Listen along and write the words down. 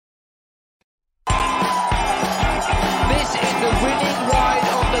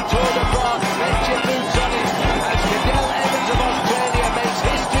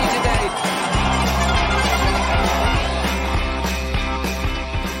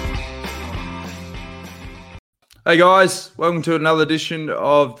Hey guys, welcome to another edition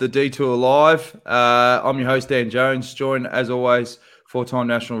of the Detour Live. I'm your host Dan Jones, joined as always four-time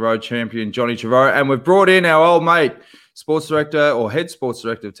national road champion Johnny Trevorrow, and we've brought in our old mate, sports director or head sports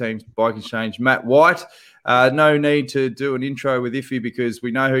director of Teams Bike Exchange, Matt White. No need to do an intro with Iffy because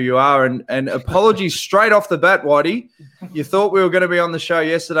we know who you are, and apologies straight off the bat, Whitey. You thought we were going to be on the show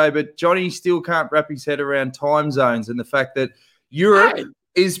yesterday, but Johnny still can't wrap his head around time zones and the fact that Europe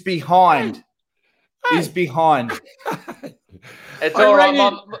is behind. Is behind. It's all right,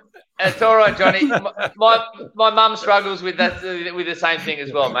 Mum. It's all right, Johnny. My mum struggles with that, with the same thing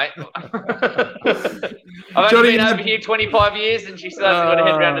as well, mate. I've only been over here 25 years, and she still hasn't got her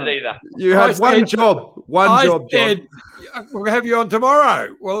head around it either. You had one job, John. We'll have you on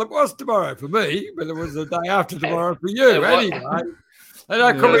tomorrow. Well, it was tomorrow for me, but it was the day after tomorrow for you. Anyway, and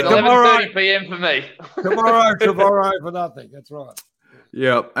I could be tomorrow. 11:30 p.m. for me. Tomorrow for nothing. That's right.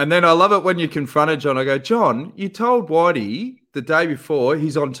 Yeah, and then I love it when you confronted John. I go, John, you told Whitey the day before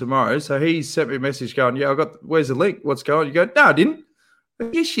he's on tomorrow, so he sent me a message going, where's the link? What's going on? You go, no, I didn't.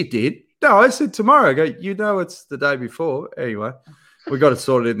 Yes, you did. No, I said tomorrow. I go, it's the day before. Anyway, we got it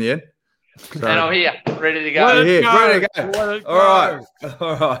sorted in the end. So, and I'm here, ready to go. Ready to go.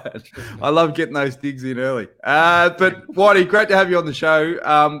 All right. I love getting those digs in early. But Whitey, great to have you on the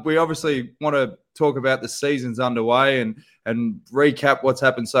show. We obviously want to talk about the season's underway and recap what's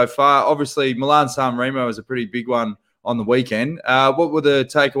happened so far. Obviously, Milan San-Remo is a pretty big one on the weekend. What were the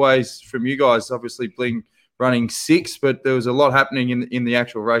takeaways from you guys? Obviously, Bling running 6th, but there was a lot happening in the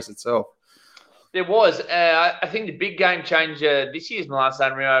actual race itself. There was. I think the big game changer this year's Milan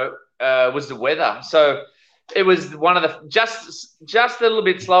San-Remo was the weather. So it was one of the just a little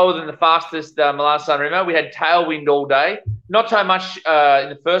bit slower than the fastest Milan San-Remo. We had tailwind all day. Not so much in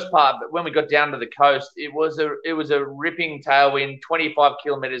the first part, but when we got down to the coast, it was a ripping tailwind, 25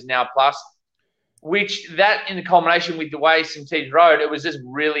 kilometres an hour plus, which that in combination with the way some teams rode, it was just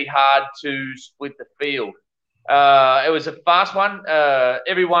really hard to split the field. It was a fast one.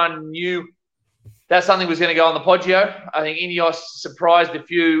 Everyone knew that something was going to go on the Poggio. I think Ineos surprised a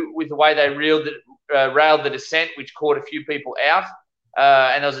few with the way they railed the descent, which caught a few people out.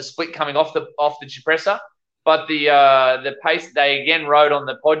 And there was a split coming off the Cipressa. But the pace they again rode on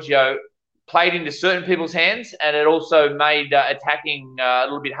the Poggio played into certain people's hands, and it also made attacking a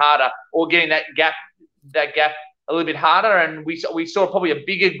little bit harder, or getting that gap a little bit harder. And we saw probably a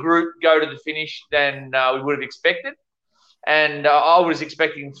bigger group go to the finish than we would have expected. And I was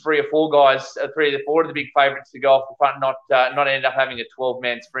expecting three or the four of the big favourites to go off the front, not end up having a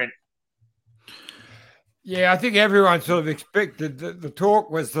 12-man sprint. Yeah, I think everyone sort of expected the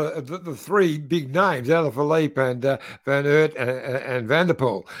talk was the three big names, Alaphilippe and Van Aert and Van der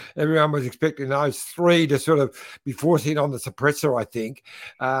Poel. Everyone was expecting those three to sort of be forcing on the suppressor, I think.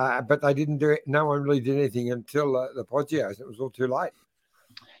 But they didn't do it. No one really did anything until the Poggios. It was all too late.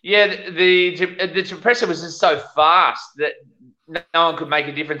 Yeah, the suppressor was just so fast that no one could make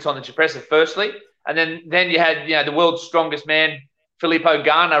a difference on the suppressor, firstly. And then you had the world's strongest man, Filippo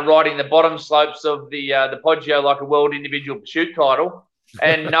Ganna, riding the bottom slopes of the Poggio like a world individual pursuit title,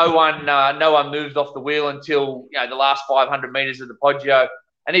 and no one moved off the wheel until the last 500 metres of the Poggio,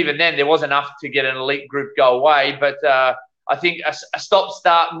 and even then there was enough to get an elite group go away. But I think a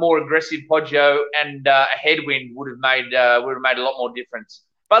stop-start, more aggressive Poggio and a headwind would have made a lot more difference.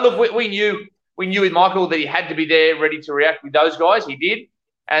 But look, we knew with Michael that he had to be there, ready to react with those guys. He did,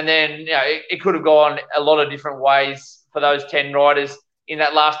 and then it could have gone a lot of different ways for those 10 riders in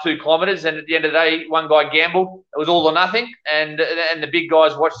that last 2 kilometres. And at the end of the day, one guy gambled. It was all or nothing. And the big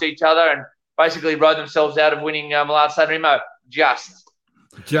guys watched each other and basically rode themselves out of winning Milan San-Remo. Just.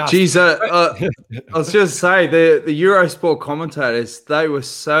 Geez, I was just say the Eurosport commentators, they were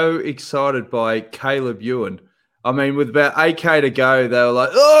so excited by Caleb Ewan. I mean, with about 8K to go, they were like,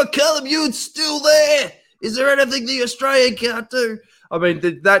 oh, Caleb Ewan's still there. Is there anything the Australian can't do? I mean,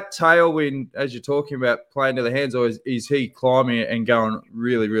 that tailwind, as you're talking about, playing to the hands, or is he climbing it and going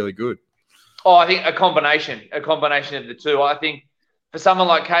really, really good? Oh, I think a combination of the two. I think for someone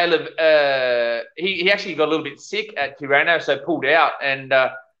like Caleb, he actually got a little bit sick at Tirreno, so pulled out. And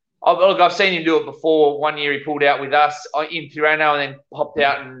I've seen him do it before. One year he pulled out with us in Tirreno and then popped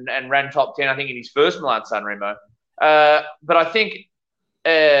out and ran top 10, I think, in his first Milan San-Remo. But I think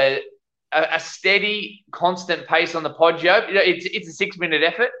a steady, constant pace on the Poggio. It's a 6-minute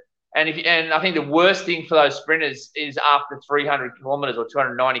effort, and I think the worst thing for those sprinters is after 300 kilometres or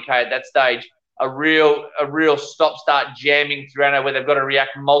 290k at that stage, a real stop-start jamming through where they've got to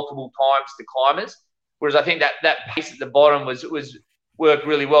react multiple times to climbers. Whereas I think that pace at the bottom was worked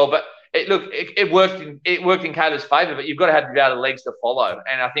really well, but it worked in Caleb's favour. But you've got to have the legs to follow,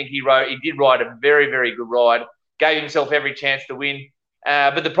 and I think he did ride a very, very good ride. gave himself every chance to win.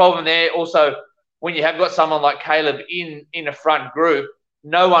 But the problem there also, when you have got someone like Caleb in a front group,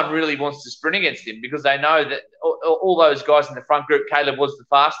 no one really wants to sprint against him because they know that all those guys in the front group, Caleb was the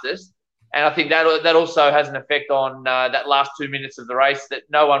fastest. And I think that also has an effect on that last 2 minutes of the race, that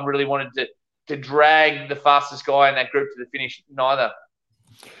no one really wanted to drag the fastest guy in that group to the finish neither.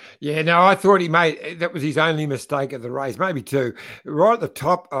 Yeah, no, I thought that was his only mistake of the race, maybe two. Right at the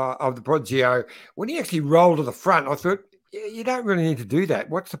top of the Poggio, when he actually rolled to the front, I thought, you don't really need to do that.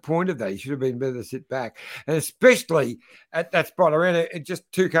 What's the point of that? You should have been better to sit back. And especially at that spot, around it,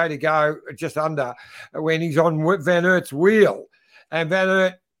 just 2K to go, just under, when he's on Van Aert's wheel. And Van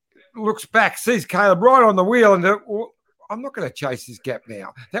Aert looks back, sees Caleb right on the wheel, and I'm not going to chase this gap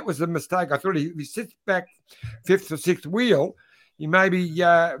now. That was the mistake. I thought if he sits back fifth or sixth wheel, maybe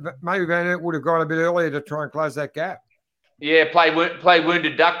Van Aert would have gone a bit earlier to try and close that gap. Yeah, play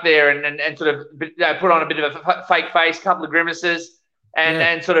wounded duck there and sort of put on a bit of a fake face, couple of grimaces,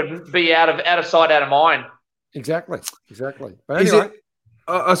 and sort of be out of sight, out of mind. Exactly. But anyway,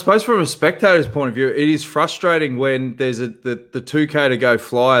 I suppose from a spectator's point of view, it is frustrating when there's the 2K to go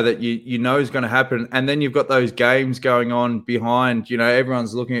flyer that you know is going to happen, and then you've got those games going on behind. You know,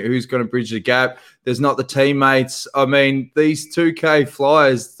 everyone's looking at who's going to bridge the gap. There's not the teammates. I mean, these 2K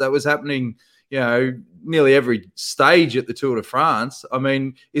flyers, that was happening, you know, nearly every stage at the Tour de France. I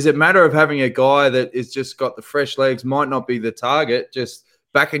mean, is it a matter of having a guy that is just got the fresh legs, might not be the target, just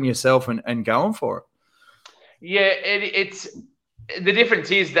backing yourself and going for it? Yeah, it's the difference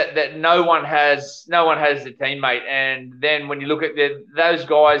is that no one has a teammate, and then when you look at those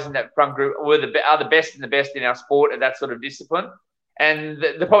guys in that front group are the best and the best in our sport at that sort of discipline, and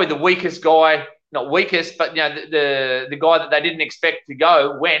the probably the weakest guy, not weakest, but you know the guy that they didn't expect to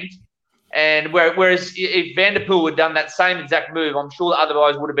go went. And whereas if Van der Poel had done that same exact move, I'm sure the other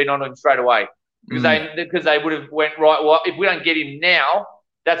guys would have been on him straight away because they would have went, right, well, if we don't get him now,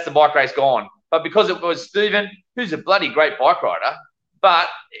 that's the bike race gone. But because it was Stephen, who's a bloody great bike rider, but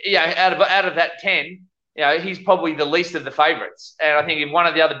out of that 10, you know, he's probably the least of the favourites. And I think if one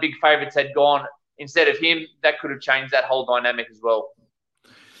of the other big favourites had gone instead of him, that could have changed that whole dynamic as well.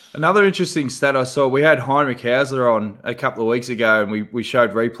 Another interesting stat I saw, we had Heinrich Hausler on a couple of weeks ago, and we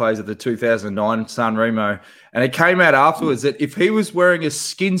showed replays of the 2009 San-Remo, and it came out afterwards that if he was wearing a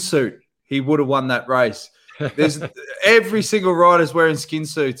skin suit, he would have won that race. There's every single rider's wearing skin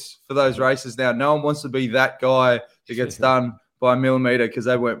suits for those races now. No one wants to be that guy who gets done by a millimetre because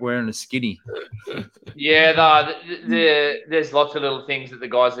they weren't wearing a skinny. Yeah, there's lots of little things that the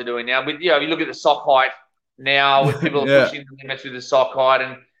guys are doing now. But, you know, if you look at the sock height now, with people pushing the limits with the sock height,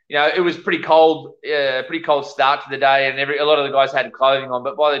 and you know, it was pretty cold start to the day, and a lot of the guys had clothing on.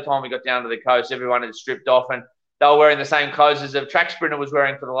 But by the time we got down to the coast, everyone had stripped off, and they were wearing the same clothes as a track sprinter was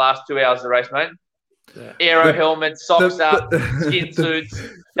wearing for the last 2 hours of the race, mate. Yeah. Aero helmets, socks up, skin suits,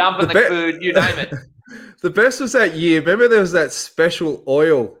 dumping the food, you name it. The best was that year. Remember there was that special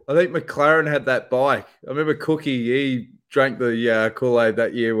oil. I think McLaren had that bike. I remember Cookie, he drank the Kool-Aid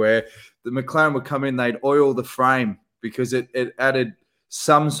that year where the McLaren would come in, they'd oil the frame because it added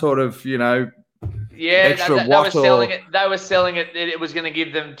some sort of, you know, extra watt. They were selling it that it was going to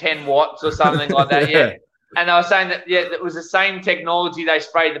give them 10 watts or something like that, yeah. And they were saying that, it was the same technology they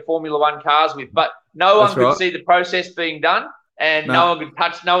sprayed the Formula One cars with, but no one could see the process being done, and no one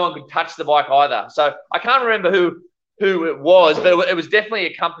could touch the bike either. So I can't remember who it was, but it was definitely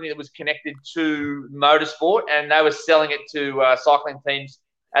a company that was connected to motorsport, and they were selling it to cycling teams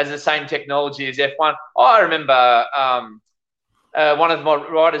as the same technology as F1. I remember one of my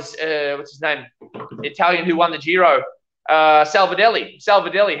riders, what's his name, Italian, who won the Giro, Salvadelli.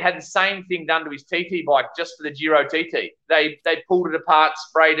 Salvadelli had the same thing done to his TT bike just for the Giro TT. They pulled it apart,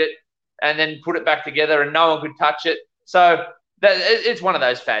 sprayed it, and then put it back together, and no one could touch it. So it's one of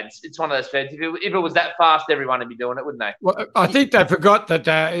those fads. It's one of those fads. If it was that fast, everyone would be doing it, wouldn't they? Well, I think they forgot that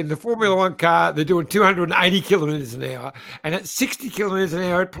in the Formula One car, they're doing 280 kilometres an hour, and at 60 kilometres an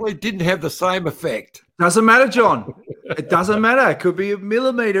hour, it probably didn't have the same effect. Doesn't matter, John. It doesn't matter. It could be a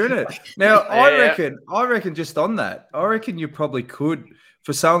millimetre, isn't it? Now, I reckon just on that, I reckon you probably could,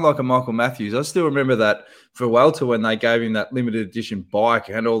 for someone like a Michael Matthews, I still remember that for Vuelta when they gave him that limited edition bike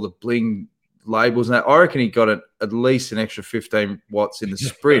and all the bling labels and that. I reckon he got at least an extra 15 watts in the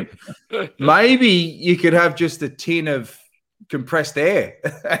sprint. Maybe you could have just a tin of compressed air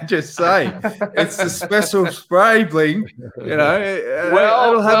and just say it's a special spray bling, you know,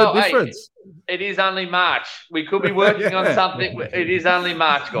 it'll have a difference. Hey, it is only March. We could be working on something. It is only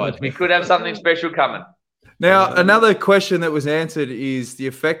March, guys. We could have something special coming. Now, another question that was answered is the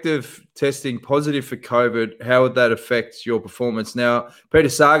effect of testing positive for COVID. How would that affect your performance? Now, Peter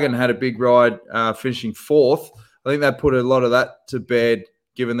Sagan had a big ride, finishing fourth. I think that put a lot of that to bed,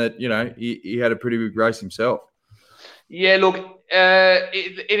 given that, he had a pretty big race himself. Yeah, look,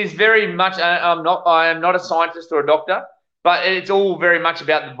 it is very much. I am not a scientist or a doctor, but it's all very much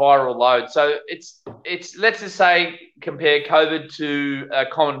about the viral load. So it's let's just say compare COVID to a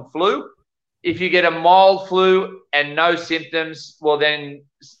common flu. If you get a mild flu and no symptoms, well then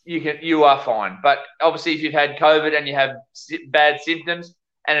you are fine. But obviously, if you've had COVID and you have bad symptoms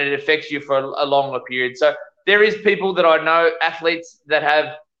and it affects you for a longer period, so there is people that I know, athletes that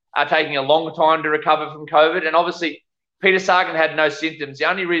are taking a longer time to recover from COVID, and obviously Peter Sagan had no symptoms. The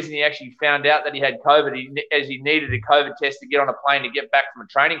only reason he actually found out that he had COVID is he needed a COVID test to get on a plane to get back from a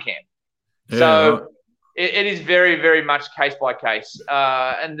training camp. Yeah, so right. It is very, very much case by case.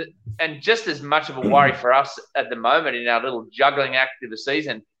 And just as much of a worry for us at the moment in our little juggling act of the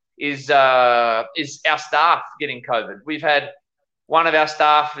season is our staff getting COVID. We've had one of our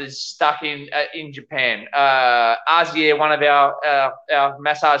staff is stuck in Japan. Azier, one of our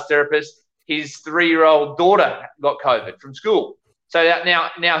massage therapists, his 3-year-old daughter got COVID from school. So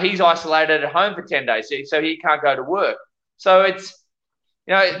now he's isolated at home for 10 days, so he can't go to work. So it's,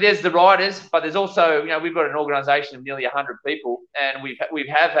 there's the riders, but there's also, we've got an organisation of nearly 100 people, and we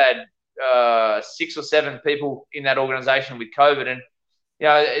have had 6 or 7 people in that organisation with COVID, and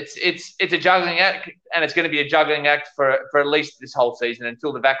it's a juggling act, and it's going to be a juggling act for at least this whole season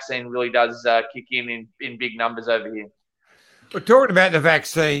until the vaccine really does kick in big numbers over here. Well, talking about the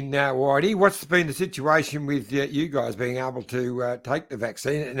vaccine now, Whitey, what's been the situation with you guys being able to take the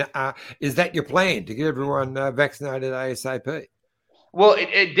vaccine? And is that your plan, to get everyone vaccinated ASAP? Well,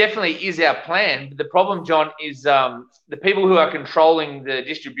 it definitely is our plan. The problem, John, is the people who are controlling the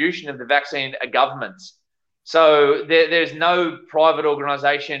distribution of the vaccine are governments. So there's no private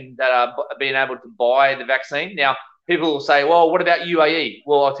organisation that are being able to buy the vaccine. Now, people will say, well, what about UAE?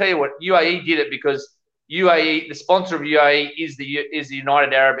 Well, I'll tell you what, UAE did it because UAE, the sponsor of UAE is the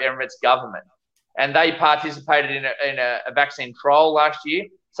United Arab Emirates government, and they participated in a vaccine trial last year.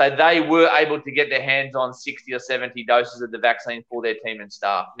 So they were able to get their hands on 60 or 70 doses of the vaccine for their team and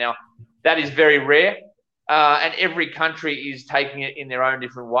staff. Now, that is very rare, and every country is taking it in their own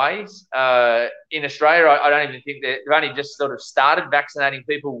different ways. In Australia, I don't even think they've only just sort of started vaccinating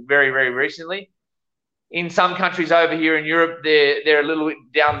people very, very recently. In some countries over here in Europe, they're a little bit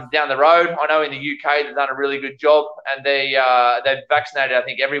down the road. I know in the UK they've done a really good job, and they've vaccinated, I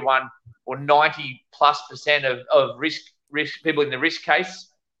think, everyone, or 90+% of risk people in the risk case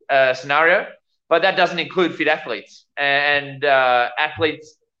scenario. But that doesn't include fit athletes and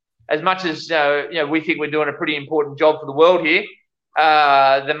athletes. As much as we think we're doing a pretty important job for the world here,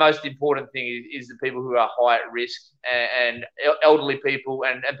 the most important thing is the people who are high at risk and elderly people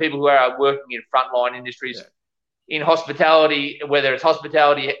and people who are working in frontline industries, in hospitality, whether it's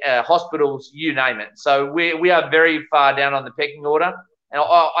hospitality, hospitals, you name it. So we are very far down on the pecking order. And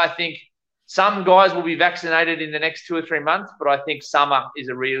I think some guys will be vaccinated in the next 2 or 3 months, but I think summer is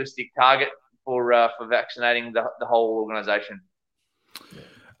a realistic target for vaccinating the whole organisation.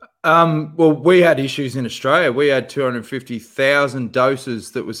 Well, we had issues in Australia. We had 250,000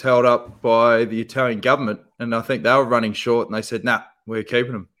 doses that was held up by the Italian government, and I think they were running short, and they said, nah, we're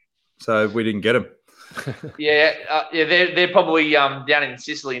keeping them. So we didn't get them. They're probably down in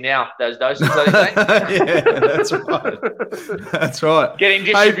Sicily now, those doses, I think. Yeah, that's right. That's right. Getting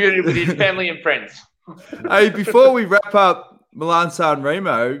distributed with his family and friends. Hey, before we wrap up Milan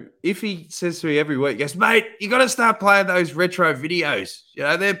San-Remo, if he says to me every week, he goes, mate, you got to start playing those retro videos.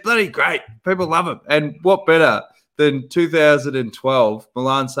 They're bloody great. People love them. And what better than 2012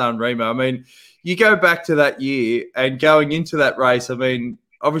 Milan San-Remo? I mean, you go back to that year and going into that race, I mean,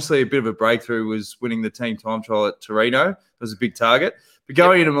 obviously a bit of a breakthrough was winning the team time trial at Tirreno. It was a big target. But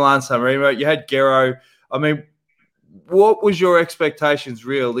going into Milan San-Remo, you had Gero. I mean, what was your expectations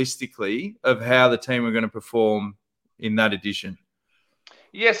realistically of how the team were going to perform in that edition?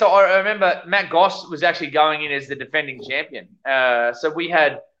 Yeah, so I remember Matt Goss was actually going in as the defending champion. So we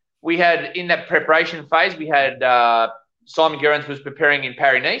had in that preparation phase, we had Simon Gerrans was preparing in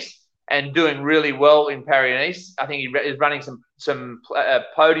Paris-Nice and doing really well in Paris-Nice. I think he is running some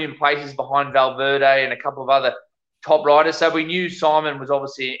podium places behind Valverde and a couple of other top riders. So we knew Simon was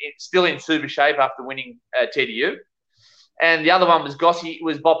obviously still in super shape after winning TDU. And the other one was Gossi,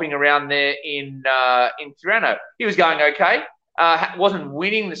 was bopping around there in Tirreno. He was going okay. Wasn't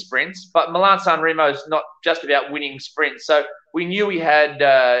winning the sprints, but Milan San-Remo is not just about winning sprints. So we knew we had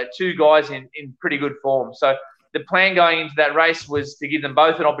 2 guys in pretty good form. So the plan going into that race was to give them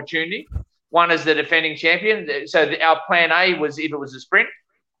both an opportunity. One as the defending champion. So our plan A was if it was a sprint,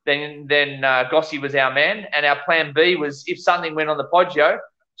 then Gossi was our man. And our plan B was if something went on the Poggio,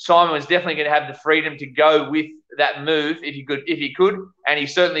 Simon was definitely going to have the freedom to go with that move if he could, and he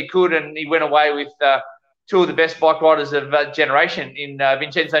certainly could. And he went away with two of the best bike riders of generation in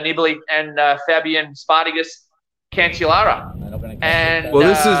Vincenzo Nibali and Fabian Spartacus Cancellara. And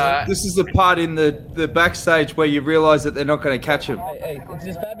this is the part in the backstage where you realise that they're not going to catch him. Hey, it's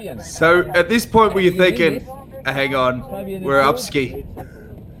just Fabian. So at this point, were you thinking, hang on, we're up ski?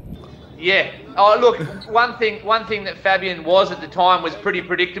 Yeah. Oh, look, one thing that Fabian was at the time was pretty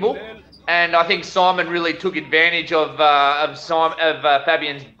predictable, and I think Simon really took advantage of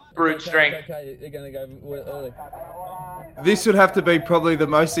Fabian's brute strength. Okay, they're going to go early. This would have to be probably the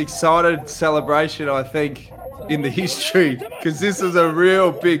most excited celebration, I think, in the history, because this is a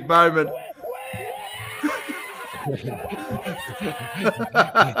real big moment.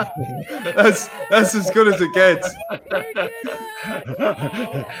 That's as good as it gets.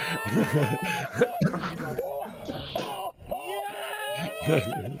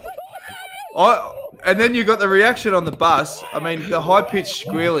 And then you got the reaction on the bus. I mean, the high-pitched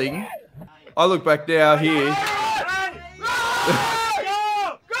squealing. I look back now here.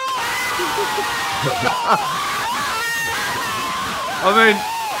 I mean,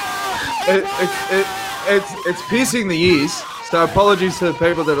 it's piercing the ears. So apologies to the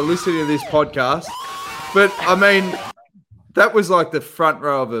people that are listening to this podcast. But I mean, that was like the front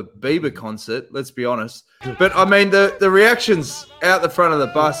row of a Bieber concert. Let's be honest. But I mean, the reactions out the front of the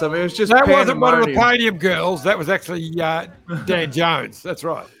bus. I mean, it was just that wasn't one of the podium girls. That was actually Dan Jones. That's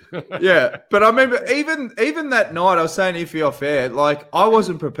right. Yeah, but I remember even that night, I was saying iffy off air, like I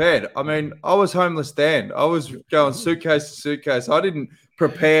wasn't prepared. I mean, I was homeless Dan. I was going suitcase to suitcase. I didn't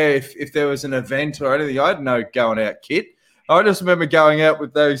prepare if there was an event or anything. I had no going out kit. I just remember going out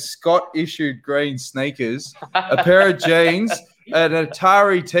with those Scott-issued green sneakers, a pair of jeans, an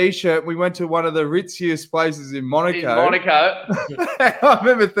Atari T-shirt. We went to one of the ritziest places in Monaco. I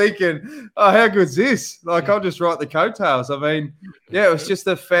remember thinking, oh, how good's this? Like, I'll just write the coattails. I mean, yeah, it was just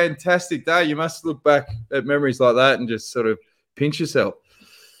a fantastic day. You must look back at memories like that and just sort of pinch yourself.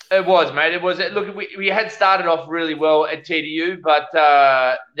 It was, mate. It was. Look, we had started off really well at TDU, but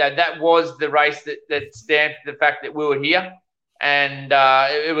that was the race that stamped the fact that we were here. And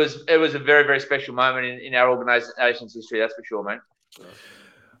it was a very, very special moment in our organisation's history, that's for sure, mate.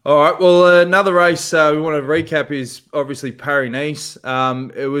 All right. Well, another race we want to recap is obviously Paris-Nice.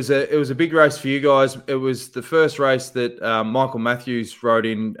 It was a big race for you guys. It was the first race that Michael Matthews rode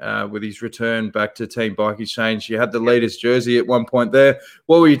in with his return back to Team Bike Exchange. You had the leader's jersey at one point there.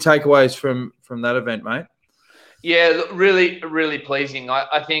 What were your takeaways from that event, mate? Yeah, really, really pleasing.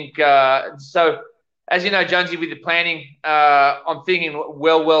 I think so. As you know, Jonesy, with the planning, I'm thinking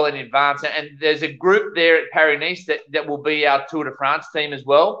well in advance. And there's a group there at Paris-Nice that will be our Tour de France team as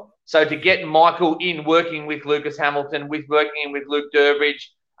well. So to get Michael in working with Lucas Hamilton, working with Luke Durbridge,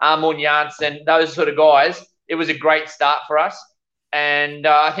 Armand Janssen, those sort of guys, it was a great start for us. And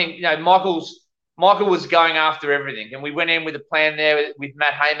I think, you know, Michael was going after everything. And we went in with a plan there with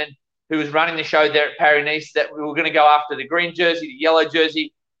Matt Heyman, who was running the show there at Paris-Nice, that we were going to go after the green jersey, the yellow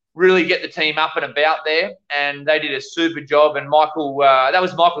jersey, really get the team up and about there, and they did a super job. And Michael, that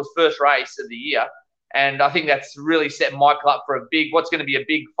was Michael's first race of the year, and I think that's really set Michael up for what's going to be a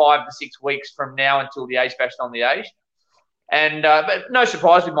big 5 to 6 weeks from now until the Age Bash on the Age. And but no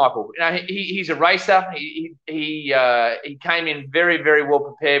surprise with Michael. You know, he's a racer. He came in very, very well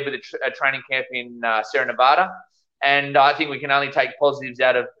prepared with a training camp in Sierra Nevada, and I think we can only take positives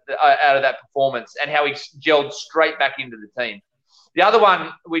out of that performance and how he gelled straight back into the team. The other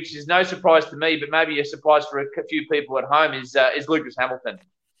one, which is no surprise to me, but maybe a surprise for a few people at home, is Lucas Hamilton.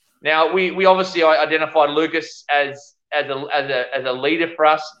 Now, we obviously identified Lucas as a leader for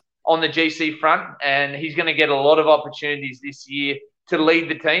us on the GC front, and he's going to get a lot of opportunities this year to lead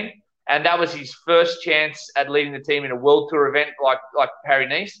the team. And that was his first chance at leading the team in a World Tour event like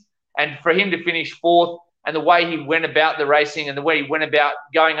Paris-Nice. And for him to finish fourth, and the way he went about the racing and the way he went about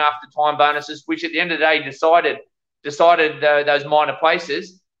going after time bonuses, which at the end of the day decided those minor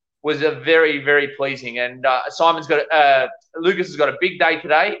places, was a very, very pleasing. And Lucas has got a big day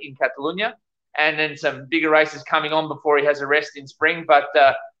today in Catalonia, and then some bigger races coming on before he has a rest in spring. But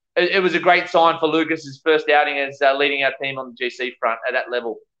it was a great sign for Lucas's first outing as leading our team on the GC front at that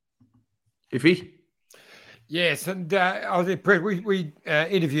level. Iffy? Yes, and I was impressed. We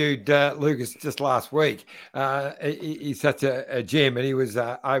interviewed Lucas just last week. He's such a gem, and he was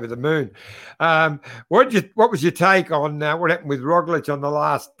over the moon. What was your take on what happened with Roglic on the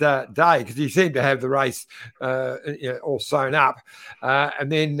last day? Because he seemed to have the race all sewn up, and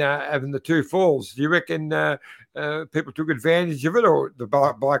then having the two falls. Do you reckon people took advantage of it, or the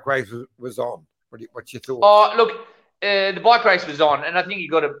bike race was on? What's your thoughts? Oh, look. the bike race was on, and I think you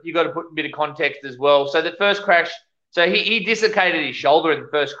got to put a bit of context as well. So the first crash, so he dislocated his shoulder in the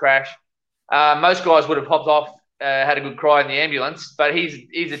first crash. Most guys would have popped off, had a good cry in the ambulance, but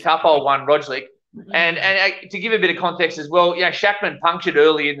he's a tough old one, Rodgelick. And to give a bit of context as well, Shackman punctured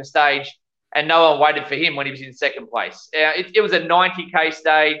early in the stage, and no one waited for him when he was in second place. It was a 90K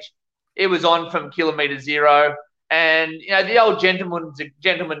stage. It was on from kilometre zero. And, the old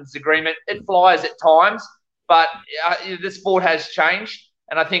gentleman's agreement, it flies at times, but the sport has changed.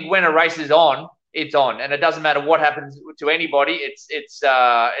 And I think when a race is on, it's on. And it doesn't matter what happens to anybody. It's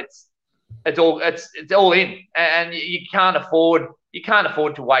all in. And you can't afford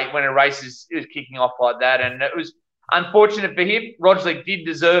to wait when a race is kicking off like that. And it was unfortunate for him. Rodgelick did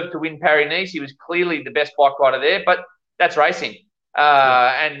deserve to win Paris-Nice. He was clearly the best bike rider there, but that's racing.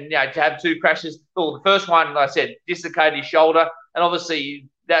 And to have two crashes. Well, the first one, like I said, dislocated his shoulder, and obviously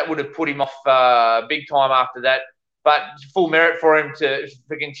that would have put him off big time after that. But full merit for him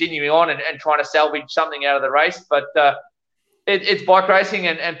for continuing on and trying to salvage something out of the race. But it's bike racing,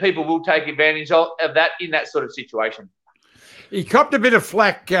 and people will take advantage of that in that sort of situation. He copped a bit of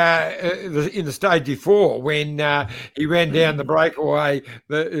flack in the stage before when he ran down the breakaway,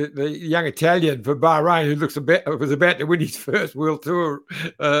 the young Italian for Bahrain who was about to win his first World Tour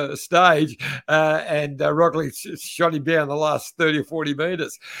stage, and Rodgelick shot him down the last 30 or 40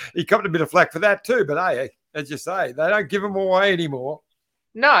 metres. He copped a bit of flack for that too, but hey, as you say, they don't give him away anymore.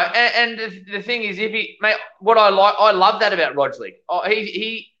 No, and the thing is, what I love that about Rodgelick.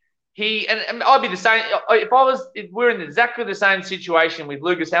 He and I'd be the same if we're in exactly the same situation with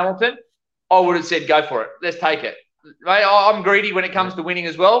Lucas Hamilton. I would have said, go for it. Let's take it. Right? I'm greedy when it comes to winning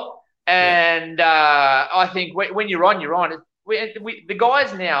as well. And I think when you're on, you're on. The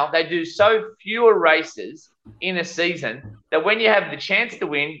guys now, they do so fewer races in a season that when you have the chance to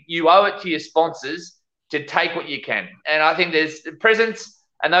win, you owe it to your sponsors to take what you can. And I think there's presents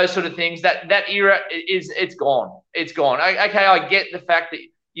and those sort of things. That era it's gone. It's gone. Okay, I get the fact that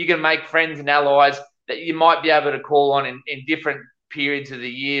you can make friends and allies that you might be able to call on in different periods of the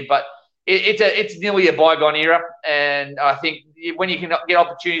year, but it's nearly a bygone era. And I think when you can get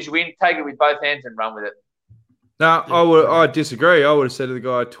opportunities to win, take it with both hands and run with it. No, I disagree. I would have said to the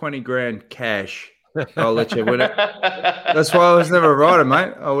guy, 20 grand cash. I'll let you win it. That's why I was never a rider,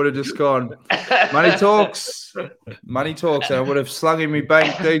 mate. I would have just gone, money talks. Money talks. And I would have slung him my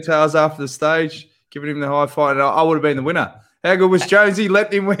bank details after the stage, given him the high five, and I would have been the winner. How good was Jonesy?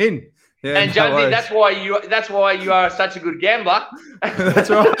 Let him win. Yeah, and Jonesy, that's why you are such a good gambler. That's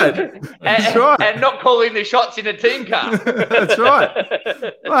right. That's right. And not calling the shots in a team car. That's right.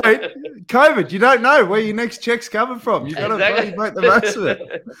 Mate, COVID, you don't know where your next check's coming from. You've got to make the most of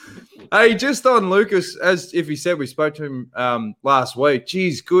it. Hey, just on Lucas, as if he said, we spoke to him last week.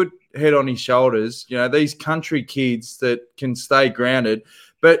 Geez, good head on his shoulders. These country kids that can stay grounded.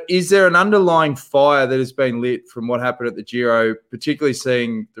 But is there an underlying fire that has been lit from what happened at the Giro, particularly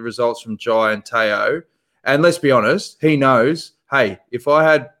seeing the results from Jai and Teo? And let's be honest, he knows, hey, if I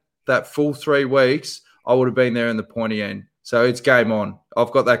had that full 3 weeks, I would have been there in the pointy end. So it's game on. I've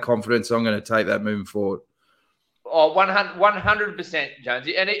got that confidence. I'm going to take that moving forward. Oh, 100%,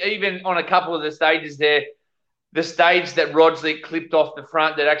 Jonesy. And even on a couple of the stages there, the stage that Rodgelick clipped off the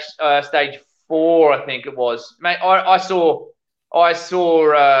front, that actually stage 4, I think it was. Mate, I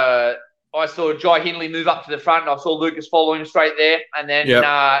saw Jai Hindley move up to the front, and I saw Lucas follow him straight there. And then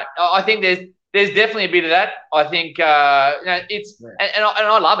I think there's definitely a bit of that. I think it's and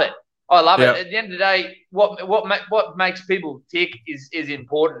I love it. I love it. At the end of the day, what makes people tick is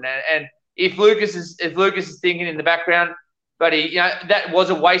important. And if Lucas is thinking in the background, buddy, that was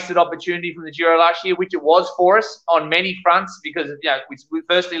a wasted opportunity from the Giro last year, which it was for us on many fronts because we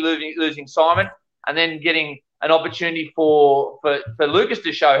firstly losing Simon, and then getting an opportunity for Lucas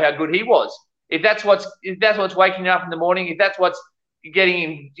to show how good he was. If that's what's waking up in the morning, if that's what's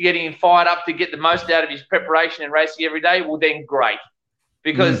getting him fired up to get the most out of his preparation and racing every day, well then great,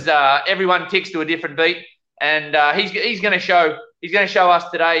 because everyone ticks to a different beat, and he's going to show us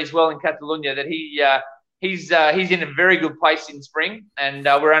today as well in Catalonia that he's in a very good place in spring, and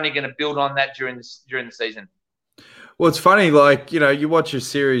we're only going to build on that during the season. Well, it's funny, you watch a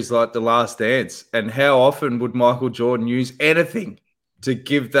series like The Last Dance, and how often would Michael Jordan use anything to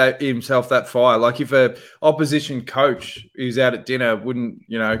give himself that fire? Like if a opposition coach who's out at dinner wouldn't,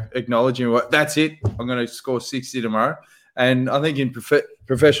 acknowledge him, that's it, I'm going to score 60 tomorrow. And I think in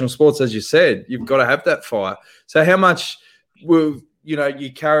professional sports, as you said, you've got to have that fire. So how much will,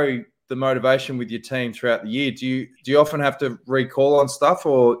 you carry the motivation with your team throughout the year? Do you often have to recall on stuff,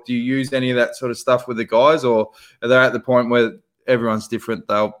 or do you use any of that sort of stuff with the guys, or are they at the point where everyone's different,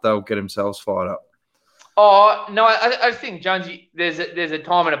 they'll get themselves fired up? Oh no, I think Jonesy, there's a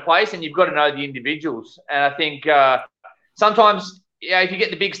time and a place, and you've got to know the individuals. And I think sometimes, if you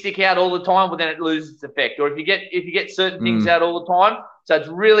get the big stick out all the time, well, then it loses its effect. Or if you get certain things out all the time, so it's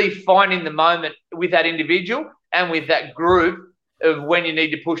really finding the moment with that individual and with that group of when you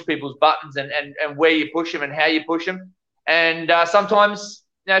need to push people's buttons and where you push them and how you push them. And sometimes,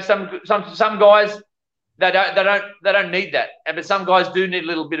 some guys. They don't need that, but some guys do need a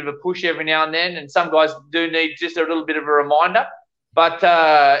little bit of a push every now and then, and some guys do need just a little bit of a reminder. But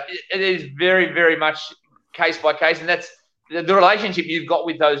it is very, very much case by case, and that's the relationship you've got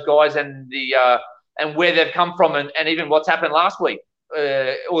with those guys and the and where they've come from, and even what's happened last week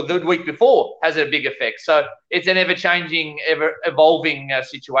or the week before has a big effect. So it's an ever-changing, ever-evolving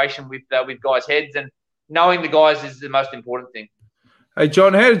situation with guys' heads, and knowing the guys is the most important thing. Hey,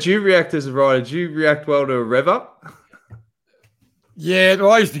 John, how did you react as a rider? Did you react well to a rev up? Yeah,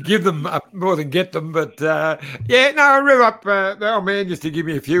 well, I used to give them more than get them, but a rev up. The old man used to give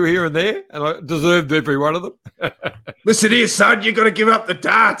me a few here and there, and I deserved every one of them. Listen here, son, you got to give up the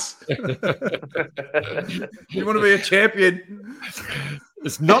darts. You want to be a champion.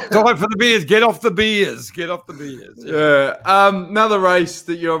 It's not time for the beers. Get off the beers. Get off the beers. Yeah. Another race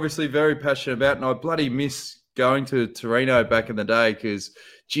that you're obviously very passionate about, and I bloody miss going to Tirreno back in the day because,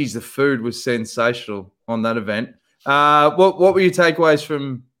 geez, the food was sensational on that event. What were your takeaways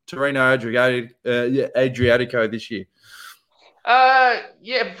from Tirreno Adriatico this year?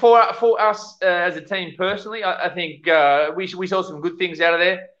 For us as a team personally, I think we saw some good things out of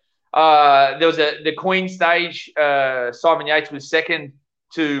there. There was the Queen stage. Simon Yates was second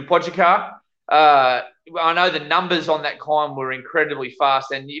to Pogacar. I know the numbers on that climb were incredibly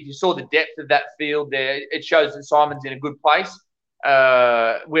fast, and if you saw the depth of that field there, it shows that Simon's in a good place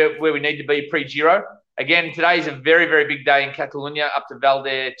where we need to be pre-Giro. Again, today's a very, very big day in Catalonia up to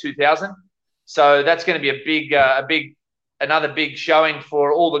Valder 2000, so that's going to be another big showing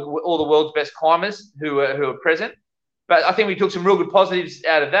for all the world's best climbers who are present. But I think we took some real good positives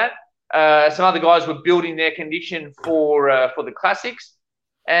out of that. Some other guys were building their condition for the classics.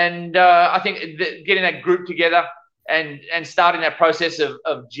 And I think getting that group together and starting that process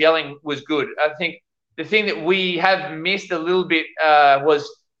of gelling was good. I think the thing that we have missed a little bit was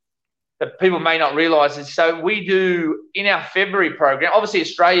that people may not realise is, so we do in our February program, obviously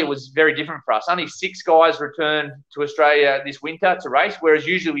Australia was very different for us. Only 6 guys returned to Australia this winter to race, whereas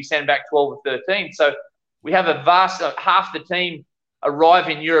usually we send back 12 or 13. So we have a vast, half the team arrive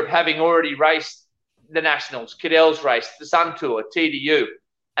in Europe having already raced the Nationals, Cadell's race, the Sun Tour, TDU.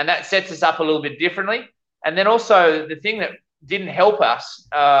 And that sets us up a little bit differently. And then also the thing that didn't help us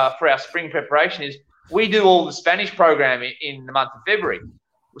for our spring preparation is we do all the Spanish program in the month of February.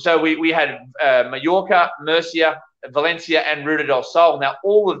 So we had Mallorca, Murcia, Valencia, and Ruta del Sol. Now,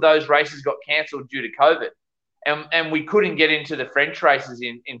 all of those races got cancelled due to COVID. And we couldn't get into the French races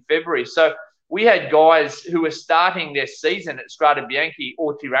in February. So we had guys who were starting their season at Strade Bianche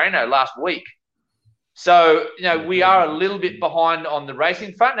or Tirreno last week. So, we are a little bit behind on the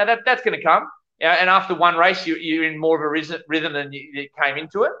racing front. Now, that's going to come. And after one race, you're in more of a rhythm than you came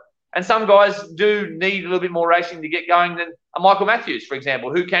into it. And some guys do need a little bit more racing to get going than a Michael Matthews, for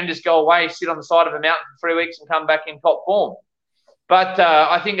example, who can just go away, sit on the side of a mountain for 3 weeks and come back in top form. But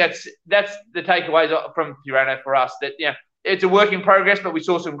I think that's the takeaways from Tirreno for us, that it's a work in progress, but we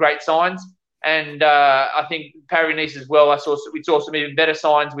saw some great signs. And I think Paris-Nice as well, we saw some even better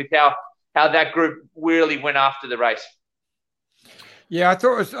signs with how that group really went after the race. Yeah, I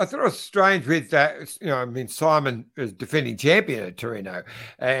thought it was strange with that. Simon was defending champion at Tirreno,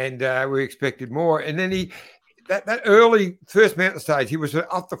 and we expected more. And then that early first mountain stage, he was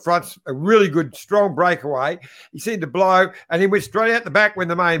off the front, a really good, strong breakaway. He seemed to blow, and he went straight out the back when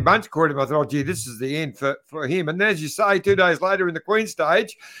the main bunch caught him. I thought, this is the end for him. And as you say, 2 days later in the Queen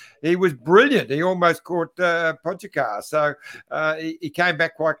stage, he was brilliant. He almost caught Pogacar, so he came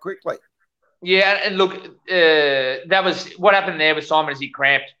back quite quickly. Yeah, and look, that was what happened there with Simon, is he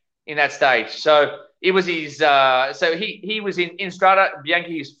cramped in that stage. So it was his. So he was in Strade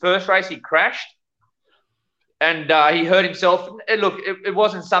Bianche, his first race. He crashed, and he hurt himself. And look, it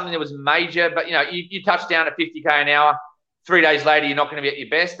wasn't something that was major, but you touch down at 50k an hour. 3 days later, you're not going to be at your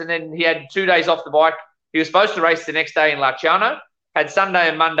best. And then he had 2 days off the bike. He was supposed to race the next day in Lanciano, had Sunday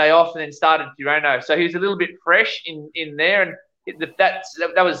and Monday off, and then started Tirreno. So he was a little bit fresh in there, and that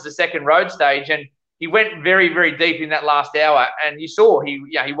was the second road stage, and he went very, very deep in that last hour. And you saw he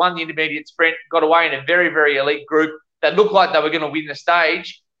won the intermediate sprint, got away in a very, very elite group that looked like they were going to win the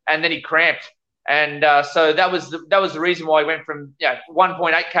stage, and then he cramped. And so that was the reason why he went from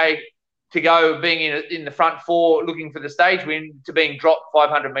 1.8k to go being in the front 4 looking for the stage win to being dropped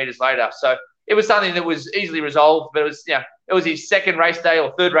 500 meters later. So it was something that was easily resolved. But it was his second race day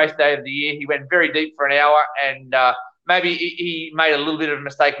or third race day of the year. He went very deep for an hour, and maybe he made a little bit of a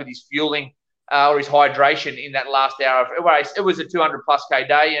mistake with his fueling or his hydration in that last hour of race. It was a 200 plus K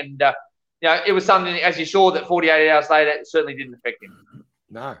day, and it was something, as you saw, that 48 hours later, it certainly didn't affect him.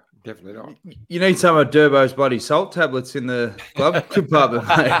 No, definitely not. You need some of Durbo's bloody salt tablets in the glove compartment,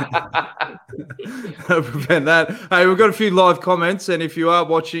 mate. That'll prevent that. Hey, we've got a few live comments, and if you are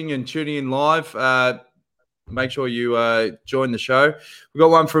watching and tuning in live, make sure you join the show. We've got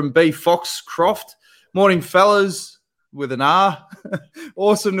one from B. Foxcroft. Morning, fellas, with an R.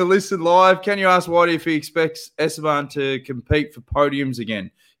 Awesome to listen live. Can you ask Whitey if he expects Esteban to compete for podiums again?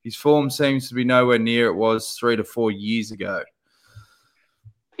 His form seems to be nowhere near it was 3 to 4 years ago.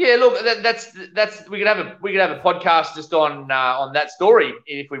 Yeah, look, that's we could have a podcast just on that story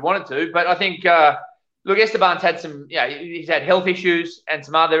if we wanted to. But I think look, Esteban's had some, he's had health issues and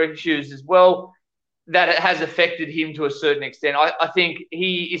some other issues as well that it has affected him to a certain extent. I think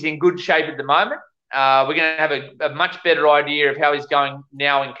he is in good shape at the moment. We're going to have a much better idea of how he's going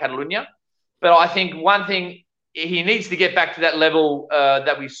now in Catalonia. But I think one thing, he needs to get back to that level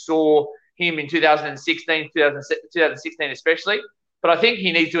that we saw him in 2016 especially. But I think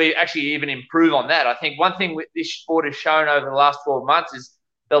he needs to actually even improve on that. I think one thing this sport has shown over the last 12 months is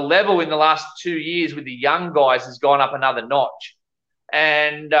the level in the last 2 years with the young guys has gone up another notch.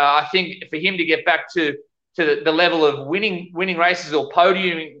 And I think for him to get back to the level of winning races or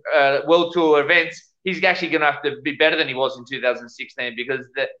podiuming World Tour events, he's actually going to have to be better than he was in 2016 because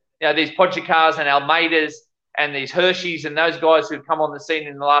these Pochacars and Almeidas and these Hershey's and those guys who've come on the scene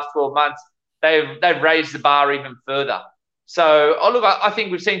in the last 12 months, they've raised the bar even further. So, look, I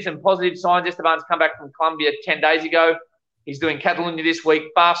think we've seen some positive signs. Esteban's come back from Colombia 10 days ago. He's doing Catalonia this week,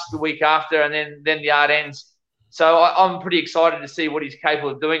 Basque the week after, and then the Ardennes. So I'm pretty excited to see what he's capable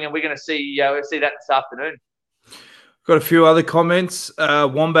of doing, and we're going to see that this afternoon. Got a few other comments.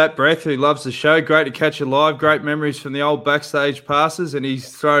 Wombat Breath, who loves the show. Great to catch you live. Great memories from the old backstage passes. And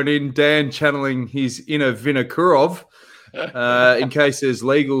he's thrown in Dan channeling his inner Vinokurov. In case there's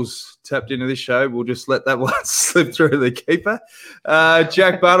legals tapped into this show, we'll just let that one slip through the keeper.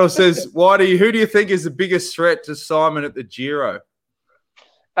 Jack Bartle says, Whitey, who do you think is the biggest threat to Simon at the Giro?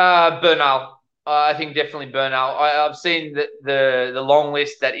 Bernal. I think definitely Bernal. I've seen the long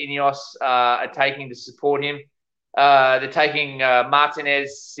list that Ineos are taking to support him. They're taking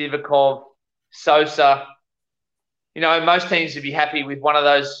Martinez, Sivakov, Sosa. Most teams would be happy with one of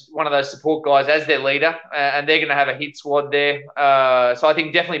those support guys as their leader, and they're going to have a hit squad there. So I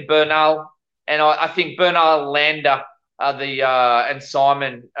think definitely Bernal, and I think Bernal, Landa, and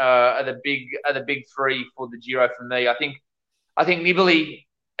Simon are the big three for the Giro for me. I think Nibali,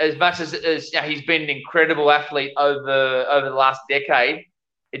 as much as he's been an incredible athlete over the last decade,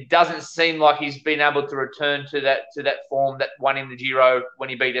 it doesn't seem like he's been able to return to that form that won in the Giro when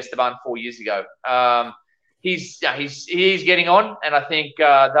he beat Esteban 4 years ago. He's getting on, and I think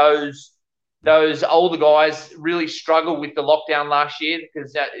those older guys really struggled with the lockdown last year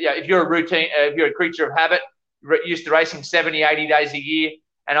because if you're a creature of habit, used to racing 70, 80 days a year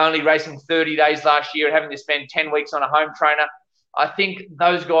and only racing 30 days last year and having to spend 10 weeks on a home trainer, I think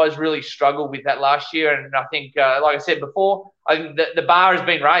those guys really struggled with that last year. And I think, like I said before, I think the bar has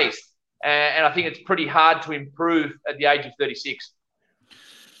been raised, and I think it's pretty hard to improve at the age of 36.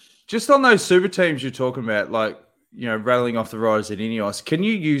 Just on those super teams you're talking about, rattling off the riders at Ineos, can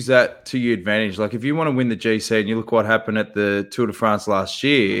you use that to your advantage? Like, if you want to win the GC and you look what happened at the Tour de France last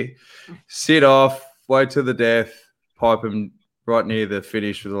year, sit off, wait till the death, pipe them right near the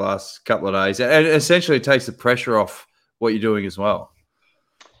finish for the last couple of days. And essentially it takes the pressure off what you're doing as well.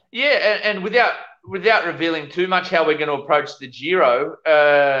 Yeah, and without revealing too much how we're going to approach the Giro,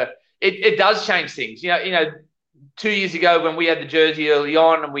 it does change things. 2 years ago when we had the jersey early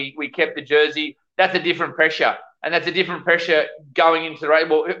on and we kept the jersey, that's a different pressure. And that's a different pressure going into the race.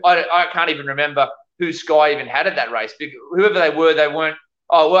 Well, I can't even remember who Sky even had at that race. Whoever they weren't.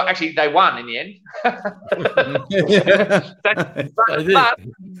 Oh, well, actually, they won in the end.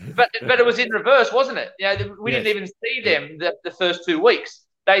 but it was in reverse, wasn't it? We didn't even see them the first 2 weeks.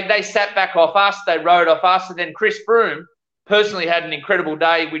 They sat back off us. They rode off us. And then Chris Froome personally had an incredible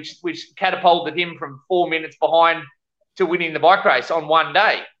day, which catapulted him from 4 minutes behind to winning the bike race on one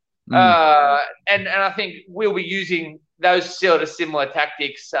day. And I think we'll be using those sort of similar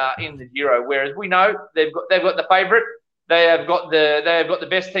tactics in the Giro. Whereas we know they've got the favourite, they have got the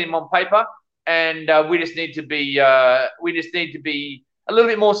best team on paper, and we just need to be a little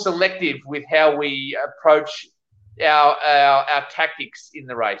bit more selective with how we approach our tactics in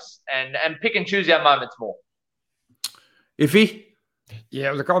the race, and pick and choose our moments more. Iffy?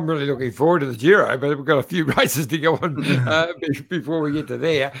 Yeah, look, I'm really looking forward to the Giro, but we've got a few races to go on before we get to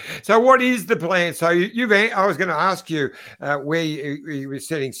there. So, what is the plan? So, I was going to ask you where you were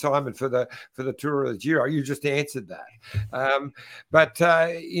setting Simon for the Tour of the Giro. You just answered that. But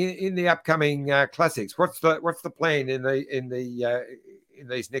in the upcoming classics, what's the plan in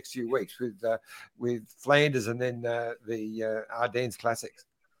these next few weeks with Flanders and then the Ardennes Classics?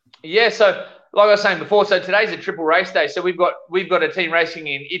 Yeah, so like I was saying before, so today's a triple race day. So we've got a team racing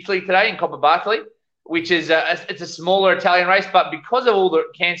in Italy today in Coppa Bartoli, which is it's a smaller Italian race, but because of all the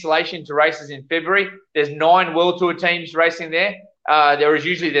cancellation to races in February, there's 9 World Tour teams racing there.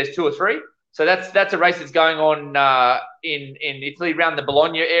 There's 2 or 3. So that's a race that's going on in Italy around the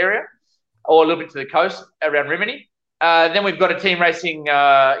Bologna area, or a little bit to the coast around Rimini. Then we've got a team racing in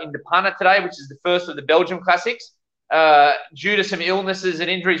the Panne today, which is the first of the Belgium Classics. Due to some illnesses and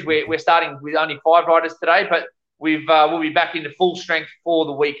injuries, we're starting with only 5 riders today, but we'll be back into full strength for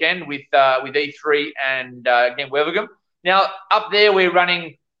the weekend with E3 and again Wevelgem. Now up there we're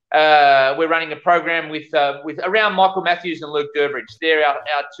running a program with around Michael Matthews and Luke Durbridge. They're our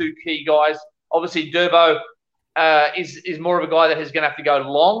 2 key guys. Obviously Durbo is more of a guy that is going to have to go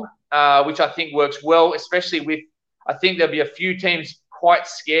long, which I think works well, especially with, I think there'll be a few teams quite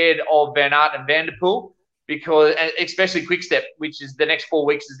scared of Van Aert and Van der Poel, because especially Quickstep, which is the next 4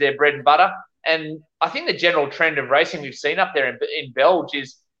 weeks is their bread and butter. And I think the general trend of racing we've seen up there in Belge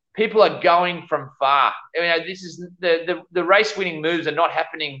is people are going from far. This is the race winning moves are not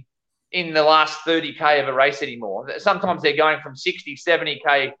happening in the last 30K of a race anymore. Sometimes they're going from 60,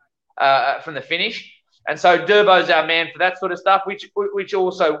 70K from the finish. And so Durbo's our man for that sort of stuff, which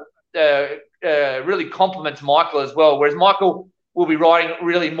also really complements Michael as well. Whereas Michael will be riding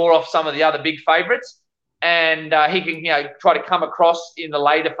really more off some of the other big favourites. And he can, try to come across in the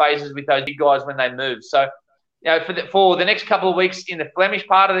later phases with those big guys when they move. So, for the next couple of weeks in the Flemish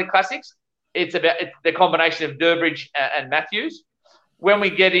part of the classics, it's the combination of Durbridge and Matthews. When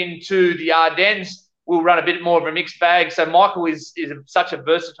we get into the Ardennes, we'll run a bit more of a mixed bag. So Michael is such a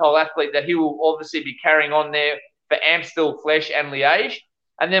versatile athlete that he will obviously be carrying on there for Amstel, Flèche, and Liège.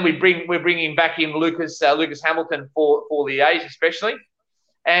 And then we're bringing back in Lucas Hamilton for Liège especially.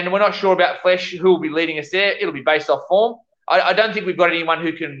 And we're not sure about Flèche, who will be leading us there. It'll be based off form. I don't think we've got anyone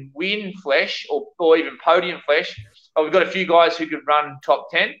who can win Flèche or even podium Flèche, but we've got a few guys who could run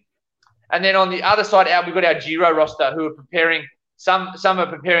top 10. And then on the other side out, we've got our Giro roster who are preparing. Some are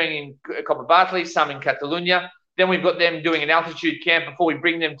preparing in Coppa Bartoli, some in Catalunya. Then we've got them doing an altitude camp before we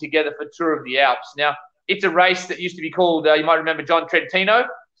bring them together for Tour of the Alps. Now, it's a race that used to be called, you might remember, John Trentino,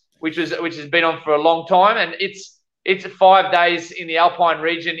 which has been on for a long time. And it's 5 days in the Alpine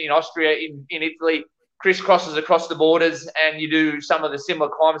region in Austria, in Italy, crisscrosses across the borders, and you do some of the similar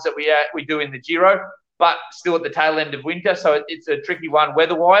climbs that we do in the Giro, but still at the tail end of winter. So it's a tricky one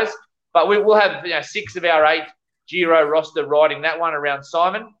weather-wise. But we'll have 6 of our 8 Giro roster riding that one around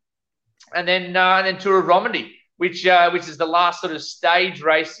Simon. And then Tour of Romandy, which is the last sort of stage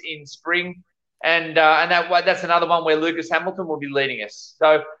race in spring. And that's another one where Lucas Hamilton will be leading us.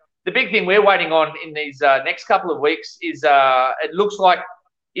 So the big thing we're waiting on in these next couple of weeks is it looks like,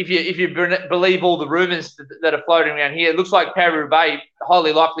 if you believe all the rumours that are floating around here, it looks like Paris-Roubaix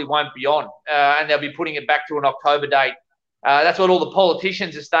highly likely won't be on, and they'll be putting it back to an October date. That's what all the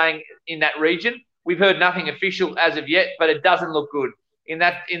politicians are saying in that region. We've heard nothing official as of yet, but it doesn't look good. In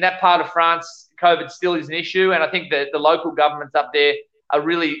that part of France, COVID still is an issue, and I think that the local governments up there are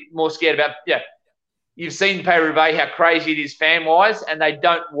really more scared about. You've seen Paris-Roubaix, how crazy it is fan-wise, and they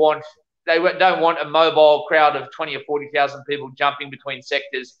don't want a mobile crowd of 20 or 40,000 people jumping between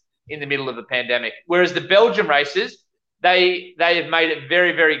sectors in the middle of a pandemic. Whereas the Belgium races, they have made it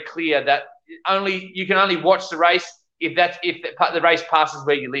very, very clear that you can only watch the race if the race passes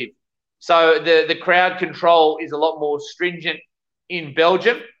where you live. So the crowd control is a lot more stringent in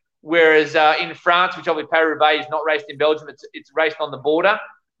Belgium, whereas in France, which obviously Paris-Roubaix is not raced in Belgium, it's raced on the border.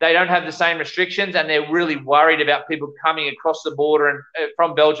 They don't have the same restrictions, and they're really worried about people coming across the border and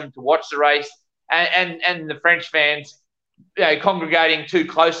from Belgium to watch the race, and the French fans congregating too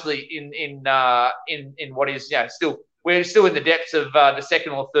closely in what is we're still in the depths of the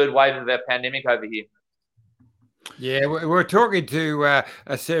second or third wave of our pandemic over here. Yeah, we're talking to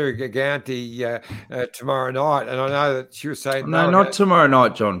Sarah Giganti tomorrow night, and I know that she was saying no, not tomorrow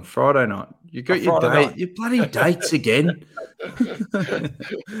night, John. Friday night. You got your date, night. Your bloody dates again.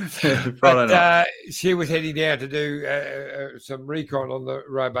 Friday night. She was heading down to do some recon on the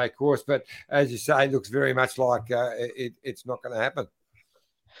Roubaix course, but as you say, it looks very much like it's not going to happen.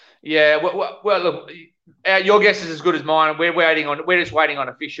 Yeah, well, look, your guess is as good as mine. We're just waiting on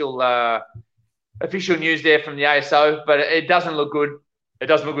official official news there from the ASO, but it doesn't look good. It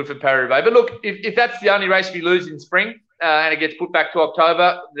doesn't look good for Paris-Roubaix. But look, if that's the only race we lose in spring and it gets put back to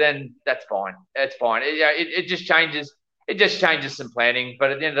October, then that's fine. It's fine. It just changes. It just changes some planning.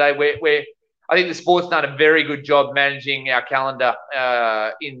 But at the end of the day, I think the sport's done a very good job managing our calendar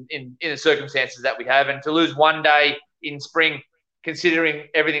in the circumstances that we have. And to lose one day in spring, considering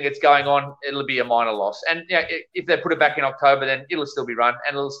everything that's going on, it'll be a minor loss. And if they put it back in October, then it'll still be run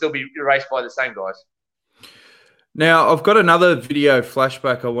and it'll still be raced by the same guys. Now, I've got another video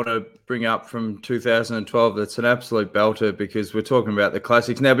flashback I want to bring up from 2012 that's an absolute belter because we're talking about the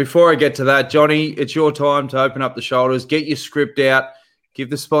classics. Now, before I get to that, Johnny, it's your time to open up the shoulders, get your script out, give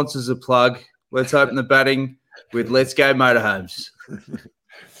the sponsors a plug. Let's open the batting with Let's Go Motorhomes.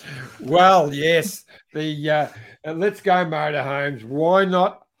 Well, yes, the Let's Go Motorhomes. Why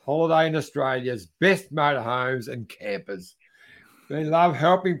not Holiday in Australia's best motorhomes and campers? They love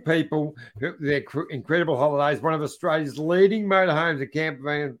helping people with their incredible holidays. One of Australia's leading motorhomes and camper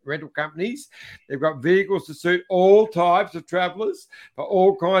van rental companies. They've got vehicles to suit all types of travellers for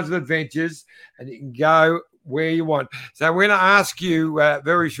all kinds of adventures, and you can go where you want. So I'm going to ask you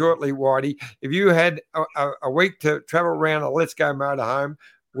very shortly, Whitey, if you had a week to travel around a Let's Go motorhome,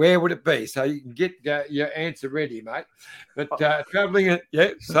 where would it be? So you can get your answer ready, mate. But travelling,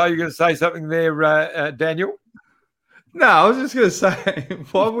 so you're going to say something there, Daniel? No, I was just going to say,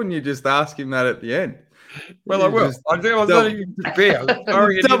 why wouldn't you just ask him that at the end? Well, I will. I'm not even prepared.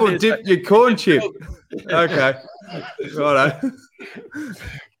 Double dip your corn chip. Okay. Righto.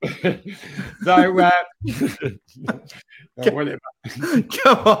 So, whatever.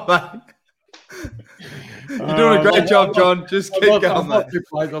 Come on, mate. You're doing a great job, John. Just keep going.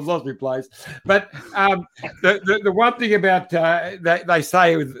 I've lost my place. But the one thing about they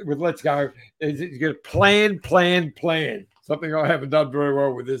say with Let's Go is you've got to plan. Something I haven't done very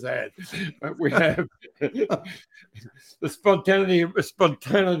well with this ad. But we have the spontaneity of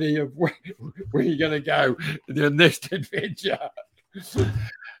where you're going to go in your next adventure.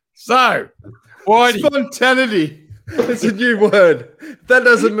 So, Whitey. Spontaneity. That's a new word. If that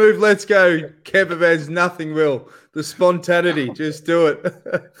doesn't move Let's Go camper vans, nothing will. The spontaneity. Just do it.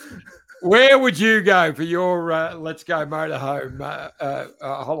 Where would you go for your Let's Go motorhome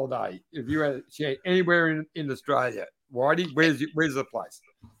holiday if you had anywhere in Australia? Whitey, where's the place?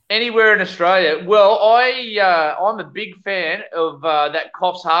 Anywhere in Australia. Well, I'm a big fan of that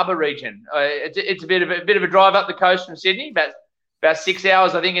Coffs Harbour region. It's a bit of a drive up the coast from Sydney, about 6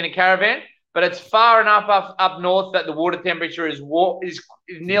 hours, I think, in a caravan. But it's far enough up north that the water temperature is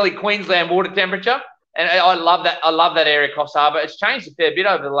nearly Queensland water temperature, and I love that. I love that area, Coffs Harbour. It's changed a fair bit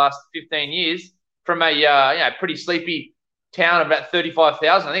over the last 15 years from a pretty sleepy town of about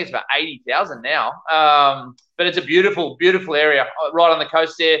 35,000. I think it's about 80,000 now. But it's a beautiful, beautiful area right on the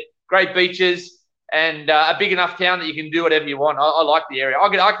coast there. Great beaches and a big enough town that you can do whatever you want. I like the area.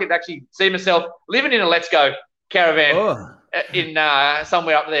 I could actually see myself living in a Let's Go caravan. In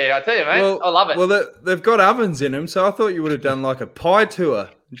somewhere up there. I tell you, mate, I love it. Well, they've got ovens in them, so I thought you would have done like a pie tour.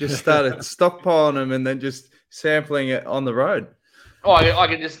 Just started stockpiling them and then just sampling it on the road. Oh, I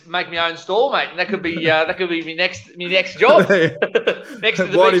can just make my own stall, mate. And that could be my next job. Next to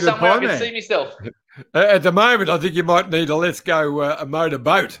the beach somewhere, I can see myself. At the moment, I think you might need a Let's Go a motor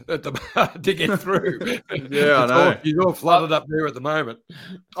boat to get through. Yeah, I know. You're all flooded up there at the moment.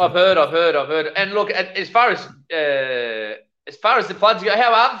 I've heard. And look, as far as the floods go,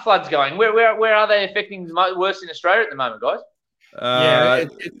 how are the floods going? Where are they affecting the worst in Australia at the moment, guys?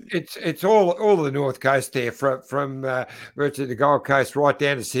 It's all the north coast there, from virtually the Gold Coast right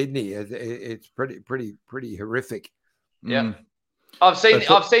down to Sydney. It's pretty horrific. Yeah. I've seen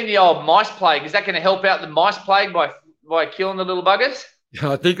the old mice plague. Is that going to help out the mice plague by killing the little buggers?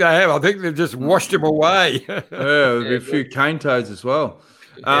 I think they have. I think they've just washed them away. There'll be a few cane toads as well.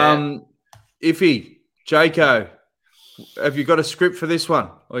 Yeah. Iffy, Jaco, have you got a script for this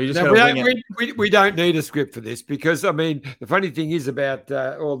one? Or are you just going to wing it? We don't need a script for this because, I mean, the funny thing is about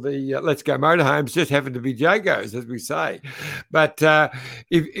all the Let's Go motorhomes just happen to be Jacos, as we say. But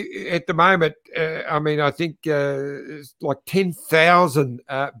if at the moment, I mean, I think it's like 10,000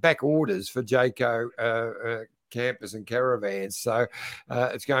 back orders for Jaco campers and caravans, so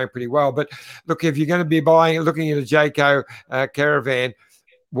it's going pretty well. But look, if you're going to be looking at a Jaco caravan,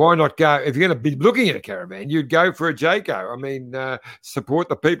 why not go? If you're going to be looking at a caravan, you'd go for a Jaco. I mean, support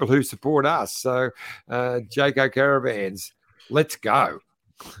the people who support us. So, Jaco Caravans, let's go.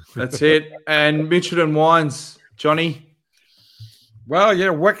 That's it. And Mitchelton Wines, Johnny. Well,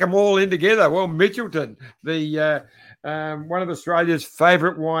 whack them all in together. Well, Mitchelton, the one of Australia's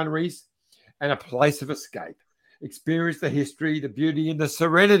favourite wineries and a place of escape. Experience the history, the beauty, and the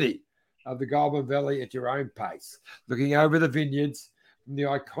serenity of the Goulburn Valley at your own pace, looking over the vineyards from the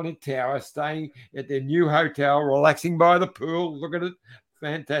iconic tower, staying at their new hotel, relaxing by the pool. Look at it.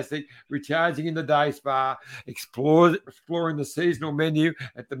 Fantastic. Recharging in the day spa, exploring the seasonal menu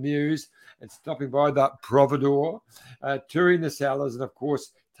at the Muse and stopping by the Providore, touring the cellars and, of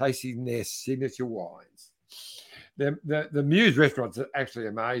course, tasting their signature wines. The Muse restaurants are actually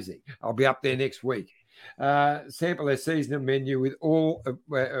amazing. I'll be up there next week. Sample their seasonal menu with all,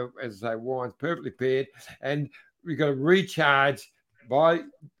 as I say, wines perfectly paired. And we've got to recharge by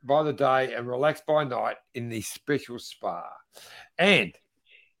the day and relax by night in the special spa. And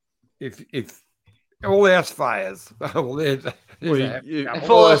if all else fails, all else get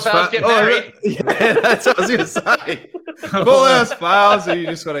married. Yeah, that's what I was going to say. If all else fails, and you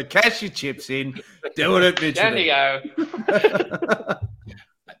just got to cash your chips in, do it at Mitchell. Down you go.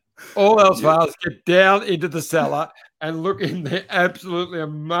 All else fails, get down into the cellar and look in there. Absolutely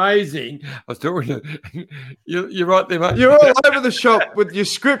amazing. I was talking to you're right there, mate. You're all over the shop with your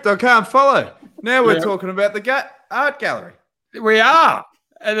script. I can't follow. Now we're talking about the art gallery. We are.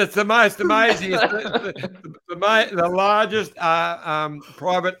 And it's the most amazing. It's the largest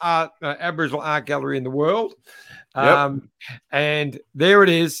private art Aboriginal art gallery in the world. And there it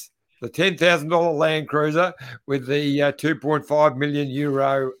is, the $10,000 Land Cruiser with the €2.5 million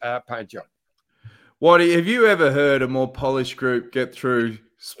paint job. Waddy, have you ever heard a more polished group get through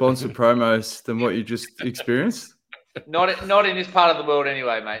sponsored promos than what you just experienced? Not in this part of the world,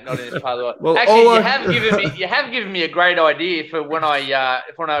 anyway, mate. Not in this part of the world. Well, actually, you have given me a great idea for when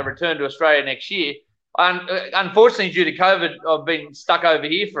I return to Australia next year. Unfortunately, due to COVID, I've been stuck over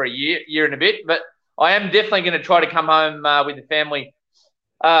here for a year and a bit. But I am definitely going to try to come home with the family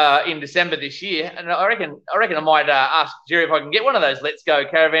in December this year, and I reckon I might ask Jerry if I can get one of those Let's Go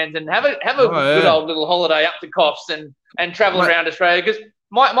caravans and have a good old little holiday up to Coffs and travel around Australia, because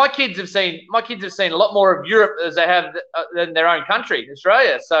my kids have seen a lot more of Europe as they have than their own country,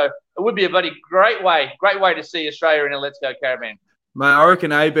 Australia. So it would be a bloody great way to see Australia in a Let's Go caravan. Mate, I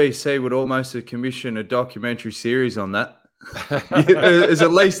reckon ABC would almost commission a documentary series on that. There's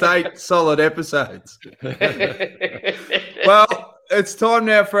at least 8 solid episodes. Well, it's time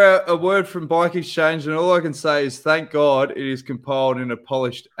now for a word from Bike Exchange, and all I can say is thank God it is compiled in a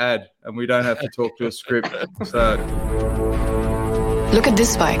polished ad and we don't have to talk to a script. So, look at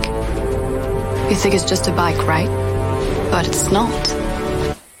this bike. You think it's just a bike, right? But it's not.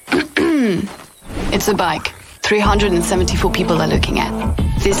 It's a bike 374 people are looking at.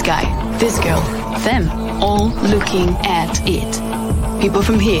 This guy, this girl, them, all looking at it. People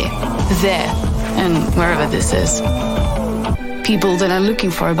from here, there, and wherever this is. People that are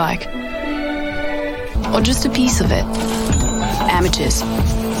looking for a bike. Or just a piece of it. Amateurs,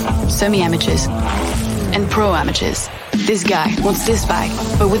 semi-amateurs, and pro-amateurs. This guy wants this bike,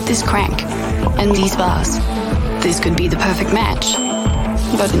 but with this crank and these bars. This could be the perfect match.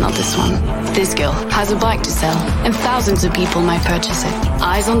 But not this one. This girl has a bike to sell, and thousands of people might purchase it.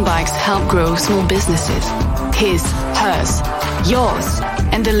 Eyes on Bikes help grow small businesses. His, hers, yours,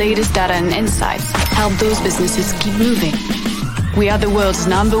 and the latest data and insights help those businesses keep moving. We are the world's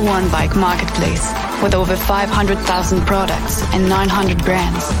 #1 bike marketplace, with over 500,000 products and 900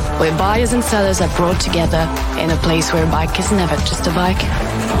 brands, where buyers and sellers are brought together in a place where a bike is never just a bike.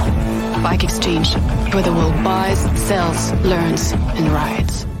 Bike Exchange, where the world buys, sells, learns, and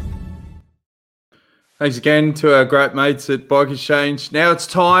rides. Thanks again to our great mates at Bike Exchange. Now it's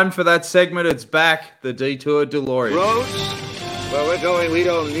time for that segment. It's back, the Detour DeLorean. Roads? Where we're going, we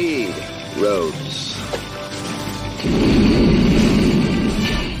don't need roads.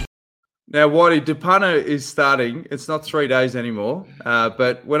 Now, Waddy, Panne is starting. It's not 3 days anymore.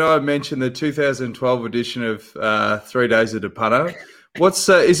 But when I mentioned the 2012 edition of 3 Days of Panne,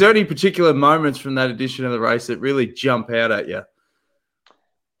 is there any particular moments from that edition of the race that really jump out at you?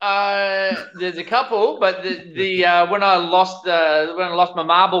 There's a couple, but when I lost my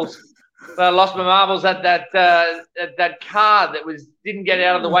marbles. So I lost my marbles at that car that didn't get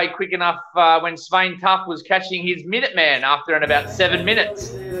out of the way quick enough when Svein Tuff was catching his Minuteman after in about 7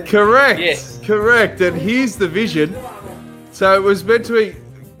 minutes. Correct. Yes. Correct. And here's the vision. So it was meant to be.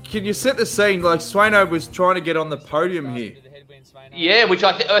 Can you set the scene? Like Swaino was trying to get on the podium here. Yeah, which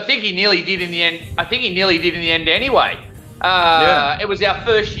I think he nearly did in the end. I think he nearly did in the end anyway. It was our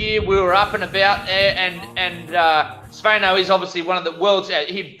first year. We were up and about there, and Sveino is obviously one of the world's.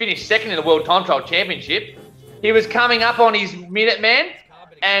 He finished second in the World Time Trial Championship. He was coming up on his Minuteman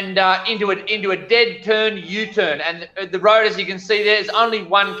and into a dead turn U-turn, and the road, as you can see, there is only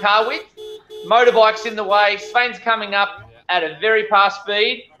one car width. Motorbikes in the way. Sven's coming up at a very fast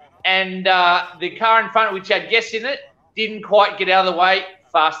speed, and the car in front, which had guests in it, didn't quite get out of the way.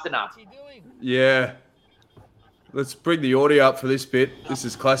 fast enough. Yeah. Let's bring the audio up for this bit. This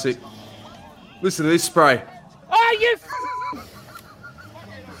is classic. Listen to this spray. Oh,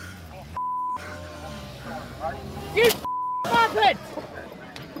 you muppet!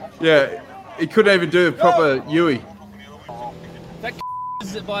 Yeah, he couldn't even do a proper Yui. That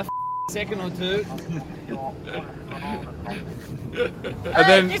is it by a second or two. And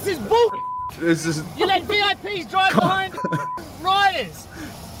then This is bull. this is You let VIPs drive behind riders.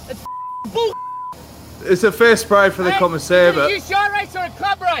 It's bull. it's a fair spray for the commissaire, Is it but a show race or a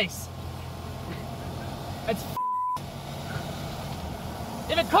club race? It's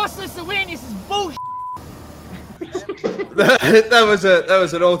if it costs us to win, this is bull. that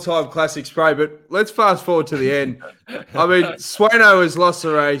was an all-time classic spray. But let's fast forward to the end. I mean, Sueno has lost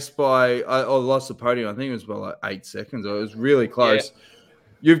the race by or lost the podium. I think it was by like 8 seconds. Or it was really close. Yeah.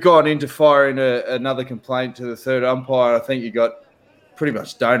 You've gone into firing another complaint to the third umpire. I think you got pretty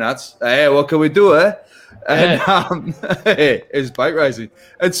much donuts. Hey, what can we do, eh? And it's bike racing.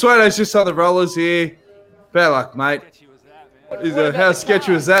 And Sueno's just on the rollers here. Bad luck, mate. He's like, how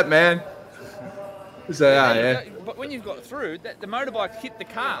sketchy was that, man? He's like, yeah. But when you've got through, the motorbike hit the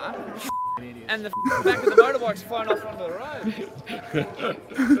car, and the back of the motorbike's flown off onto the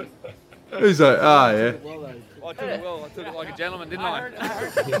road. He's like, yeah. I took it well. I took it like a gentleman, didn't I?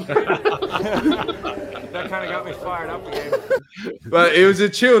 That kind of got me fired up again. But it was a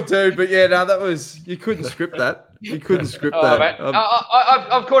chill dude. But yeah, no, that was, you couldn't script that. You couldn't script that. Mate.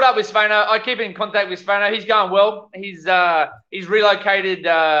 I've caught up with Sveno. I keep in contact with Sveno. He's going well. He's relocated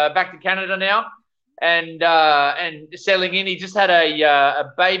back to Canada now. And settling in. He just had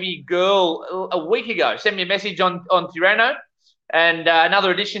a baby girl a week ago. Sent me a message on Tirreno, and another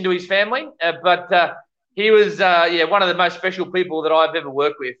addition to his family. But he was one of the most special people that I've ever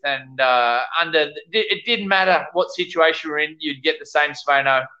worked with. And it didn't matter what situation we're in, you'd get the same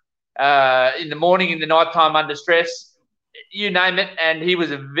Sveno in the morning, in the nighttime, under stress, you name it. And he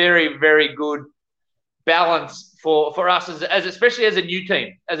was a very, very good balance for us as especially as a new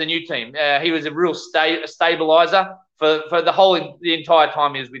team. He was a real stabilizer for the entire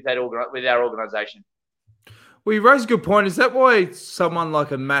time he was with our organisation. Well, you raise a good point. Is that why someone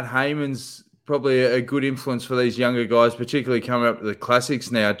like a Matt Heyman's probably a good influence for these younger guys, particularly coming up to the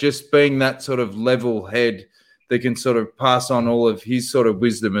classics now, just being that sort of level head that can sort of pass on all of his sort of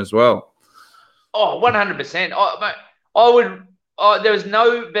wisdom as well? Oh, 100%. There was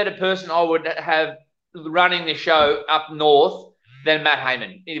no better person I would have running the show up north than Matt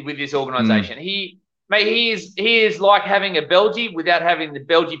Heyman with this organisation. He is like having a Belgie without having the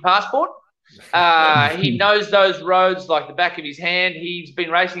Belgie passport. He knows those roads like the back of his hand. He's been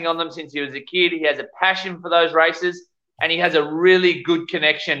racing on them since he was a kid. He has a passion for those races, and he has a really good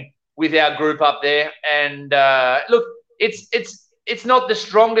connection with our group up there. And look, it's not the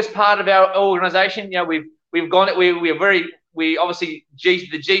strongest part of our organisation. You know, we've gone. We obviously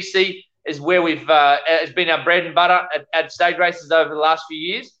the GC is where has been our bread and butter at stage races over the last few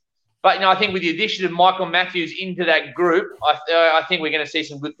years. But, I think with the addition of Michael Matthews into that group, I think we're going to see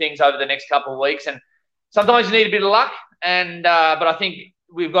some good things over the next couple of weeks. And sometimes you need a bit of luck. But I think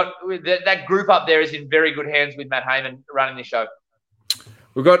we've got that group up there is in very good hands with Matt Heyman running the show.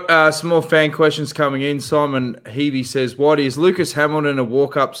 We've got some more fan questions coming in. Simon Heavey says, "Whitey, is Lucas Hamilton a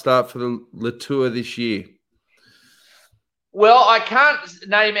walk-up start for the Le Tour this year?" Well, I can't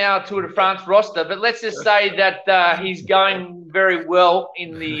name our Tour de France roster, but let's just say that he's going very well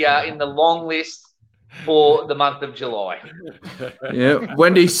in the long list for the month of July. Yeah,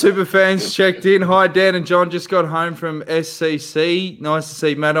 Wendy Superfans checked in. Hi, Dan and John. Just got home from SCC. Nice to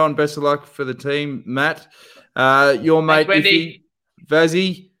see Matt on. Best of luck for the team, Matt. Your mate, Iffy,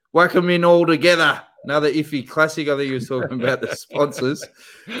 Vazzy, whack them in all together. Another Iffy classic. I think he was talking about the sponsors.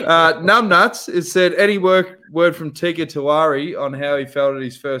 Numbnuts has said, any word from Tika Tiwari on how he felt at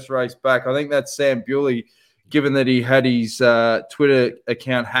his first race back? I think that's Sam Bewley, given that he had his Twitter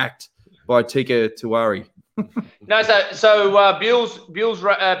account hacked by Tika Tiwari. No, so Bill's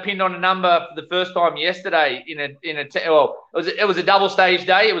pinned on a number for the first time yesterday it was a double stage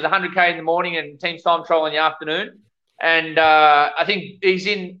day. It was 100K in the morning and team's time trial in the afternoon. And I think he's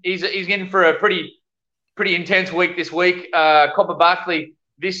in for a pretty intense week this week. Copper Barkley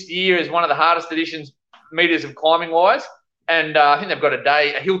this year is one of the hardest editions meters of climbing wise, and I think they've got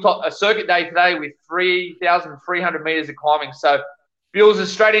a circuit day today with 3,300 meters of climbing. So Bills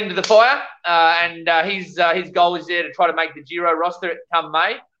is straight into the fire, and his goal is there to try to make the Giro roster come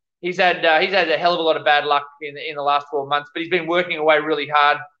May. He's had a hell of a lot of bad luck in the last 12 months, but he's been working away really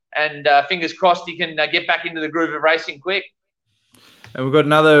hard, and fingers crossed he can get back into the groove of racing quick. And we've got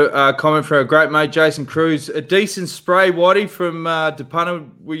another comment for our great mate, Jason Cruz. A decent spray, Waddy, from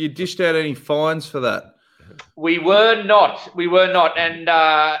Panne. Were you dished out any fines for that? We were not. And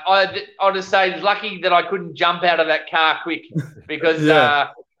I'll just say it's lucky that I couldn't jump out of that car quick because I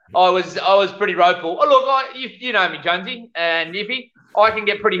was pretty ropeful. Oh, look, you know me, Jonesy and Nippy. I can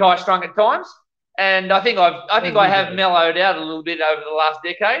get pretty high strung at times. And I think I have mellowed out a little bit over the last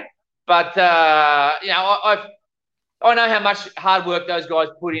decade. But, I know how much hard work those guys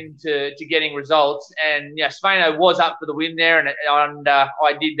put into getting results, and Sveno was up for the win there, and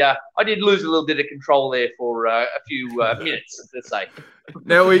I did lose a little bit of control there for a few minutes, let's say.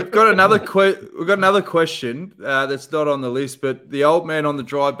 Now we've got another question that's not on the list, but the old man on the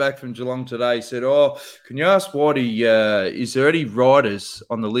drive back from Geelong today said, "Oh, can you ask Waddy, is there any riders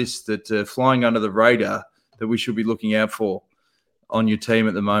on the list that are flying under the radar that we should be looking out for on your team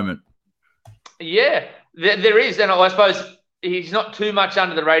at the moment?" Yeah. There is, and I suppose he's not too much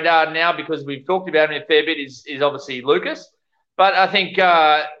under the radar now because we've talked about him a fair bit is obviously Lucas. But I think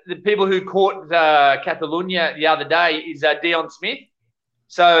the people who caught Catalonia the other day is Dion Smith.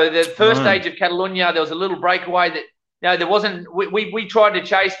 So the first stage of Catalonia, there was a little breakaway that there wasn't. We tried to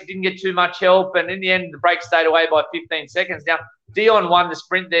chase, but didn't get too much help, and in the end, the break stayed away by 15 seconds. Now Dion won the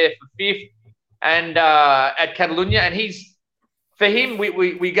sprint there for fifth, and at Catalonia, and for him,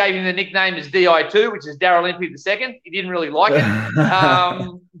 we gave him the nickname as DI2, which is Darryl Impey II. He didn't really like it.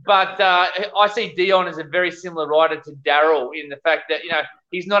 But I see Dion as a very similar rider to Darryl in the fact that,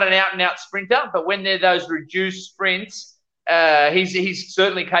 he's not an out-and-out sprinter, but when they're those reduced sprints, he's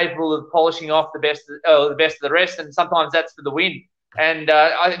certainly capable of polishing off the best of the rest, and sometimes that's for the win. And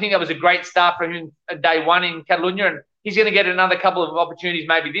I think that was a great start for him day one in Catalonia, and he's going to get another couple of opportunities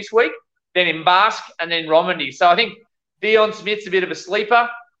maybe this week, then in Basque, and then Romandy. So I think Dion Smith's a bit of a sleeper.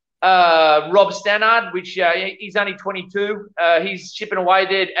 Rob Stannard, which he's only 22. He's chipping away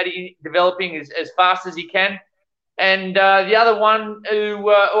there at developing as fast as he can. And the other one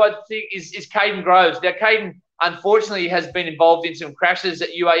who I think is Caden Groves. Now, Caden, unfortunately, has been involved in some crashes at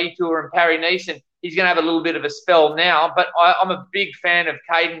UAE Tour and Paris-Nice, and he's going to have a little bit of a spell now. But I'm a big fan of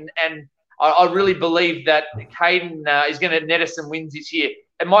Caden, and I really believe that Caden is going to net us some wins this year.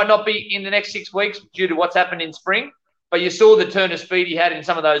 It might not be in the next 6 weeks due to what's happened in spring, but you saw the turn of speed he had in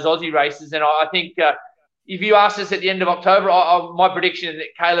some of those Aussie races, and I think if you asked us at the end of October, my prediction is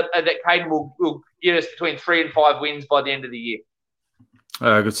that Caden will give us between 3 and 5 wins by the end of the year.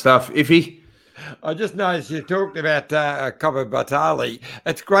 Good stuff. Iffy? I just noticed you talked about Cobber Batali.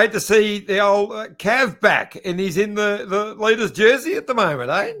 It's great to see the old Cav back, and he's in the leader's jersey at the moment,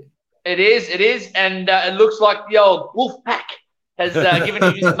 eh? It is, and it looks like the old Wolf Pack has given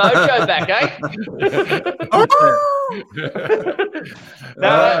him his mojo back, eh?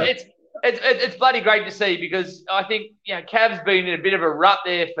 No, it's bloody great to see because I think Cav's been in a bit of a rut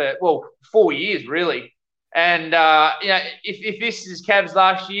there for 4 years really, and if this is Cav's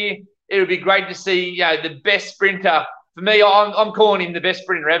last year, it would be great to see the best sprinter. For me, I'm calling him the best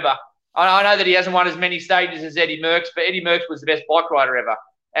sprinter ever. I know that he hasn't won as many stages as Eddie Merckx, but Eddie Merckx was the best bike rider ever,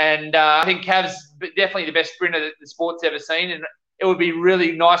 and I think Cav's definitely the best sprinter that the sport's ever seen, and it would be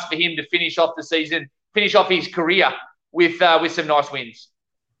really nice for him to finish off the season, finish off his career with some nice wins.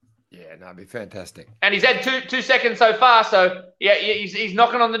 Yeah, no, it'd be fantastic. And he's had two seconds so far, so he's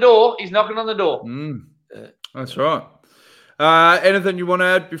knocking on the door. He's knocking on the door. That's right. Anything you want to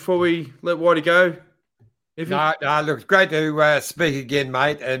add before we let Whitey go? No, look, it's great to speak again,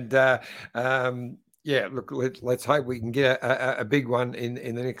 mate. And look, let's hope we can get a big one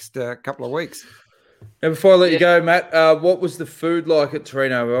in the next couple of weeks. Now, before I let you go, Matt, what was the food like at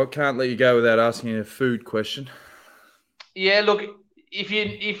Tirreno? I can't let you go without asking you a food question. Yeah, look, if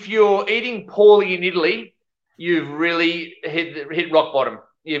you're eating poorly in Italy, you've really hit rock bottom.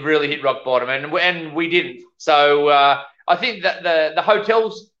 You've really hit rock bottom, and we didn't. So I think that the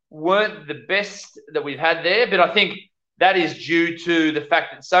hotels weren't the best that we've had there, but I think that is due to the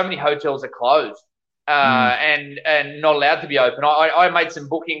fact that so many hotels are closed. And not allowed to be open. I made some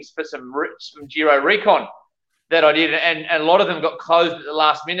bookings for some Giro Recon that I did, and a lot of them got closed at the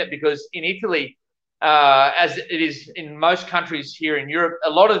last minute because in Italy, as it is in most countries here in Europe, a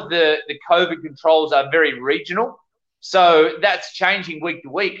lot of the COVID controls are very regional. So that's changing week to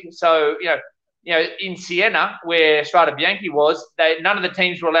week. So, in Siena, where Strada Bianchi was, none of the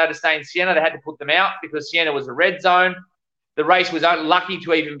teams were allowed to stay in Siena. They had to put them out because Siena was a red zone. The race was unlucky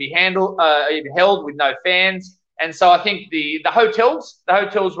to even be even held with no fans. And so I think the hotels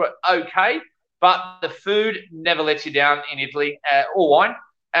were okay, but the food never lets you down in Italy or wine.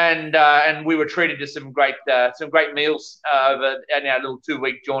 And we were treated to some great meals over our little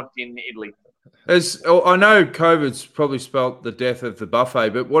 2-week jaunt in Italy. I know COVID's probably spelt the death of the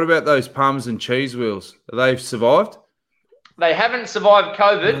buffet, but what about those Parmesan cheese wheels? Have they survived? They haven't survived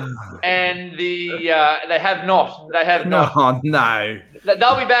COVID, and they have not. They have not. Oh, no.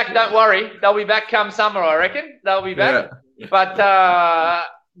 They'll be back. Don't worry. They'll be back come summer, I reckon. They'll be back. Yeah. But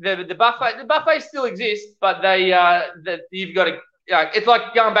the buffet still exists, but you've got to. It's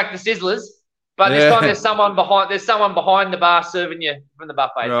like going back to Sizzlers, but this time there's someone behind the bar serving you from the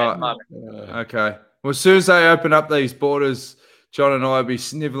buffet at the moment. Okay. Well, as soon as they open up these borders, John and I will be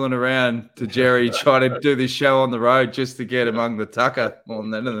snivelling around to Jerry trying to do this show on the road just to get among the tucker more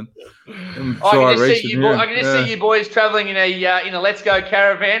than anything. I can just see you boys travelling in a Let's Go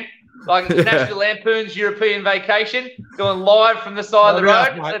caravan, like National Lampoon's European Vacation, going live from the side of the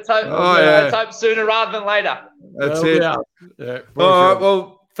road. Let's hope sooner rather than later. That's it. Yeah, all right.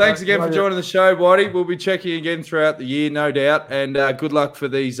 Well, thanks again for joining the show, Whitey. We'll be checking again throughout the year, no doubt. And good luck for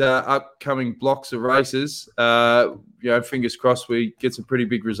these upcoming blocks of races. Fingers crossed we get some pretty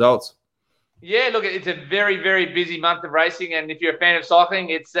big results. Yeah, look, it's a very, very busy month of racing. And if you're a fan of cycling,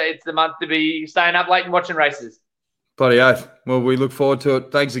 it's the month to be staying up late and watching races. Bloody oath. Well, we look forward to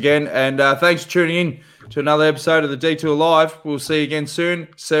it. Thanks again. And thanks for tuning in to another episode of the Detour Live. We'll see you again soon.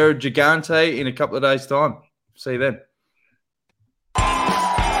 Sarah Gigante in a couple of days' time. See you then.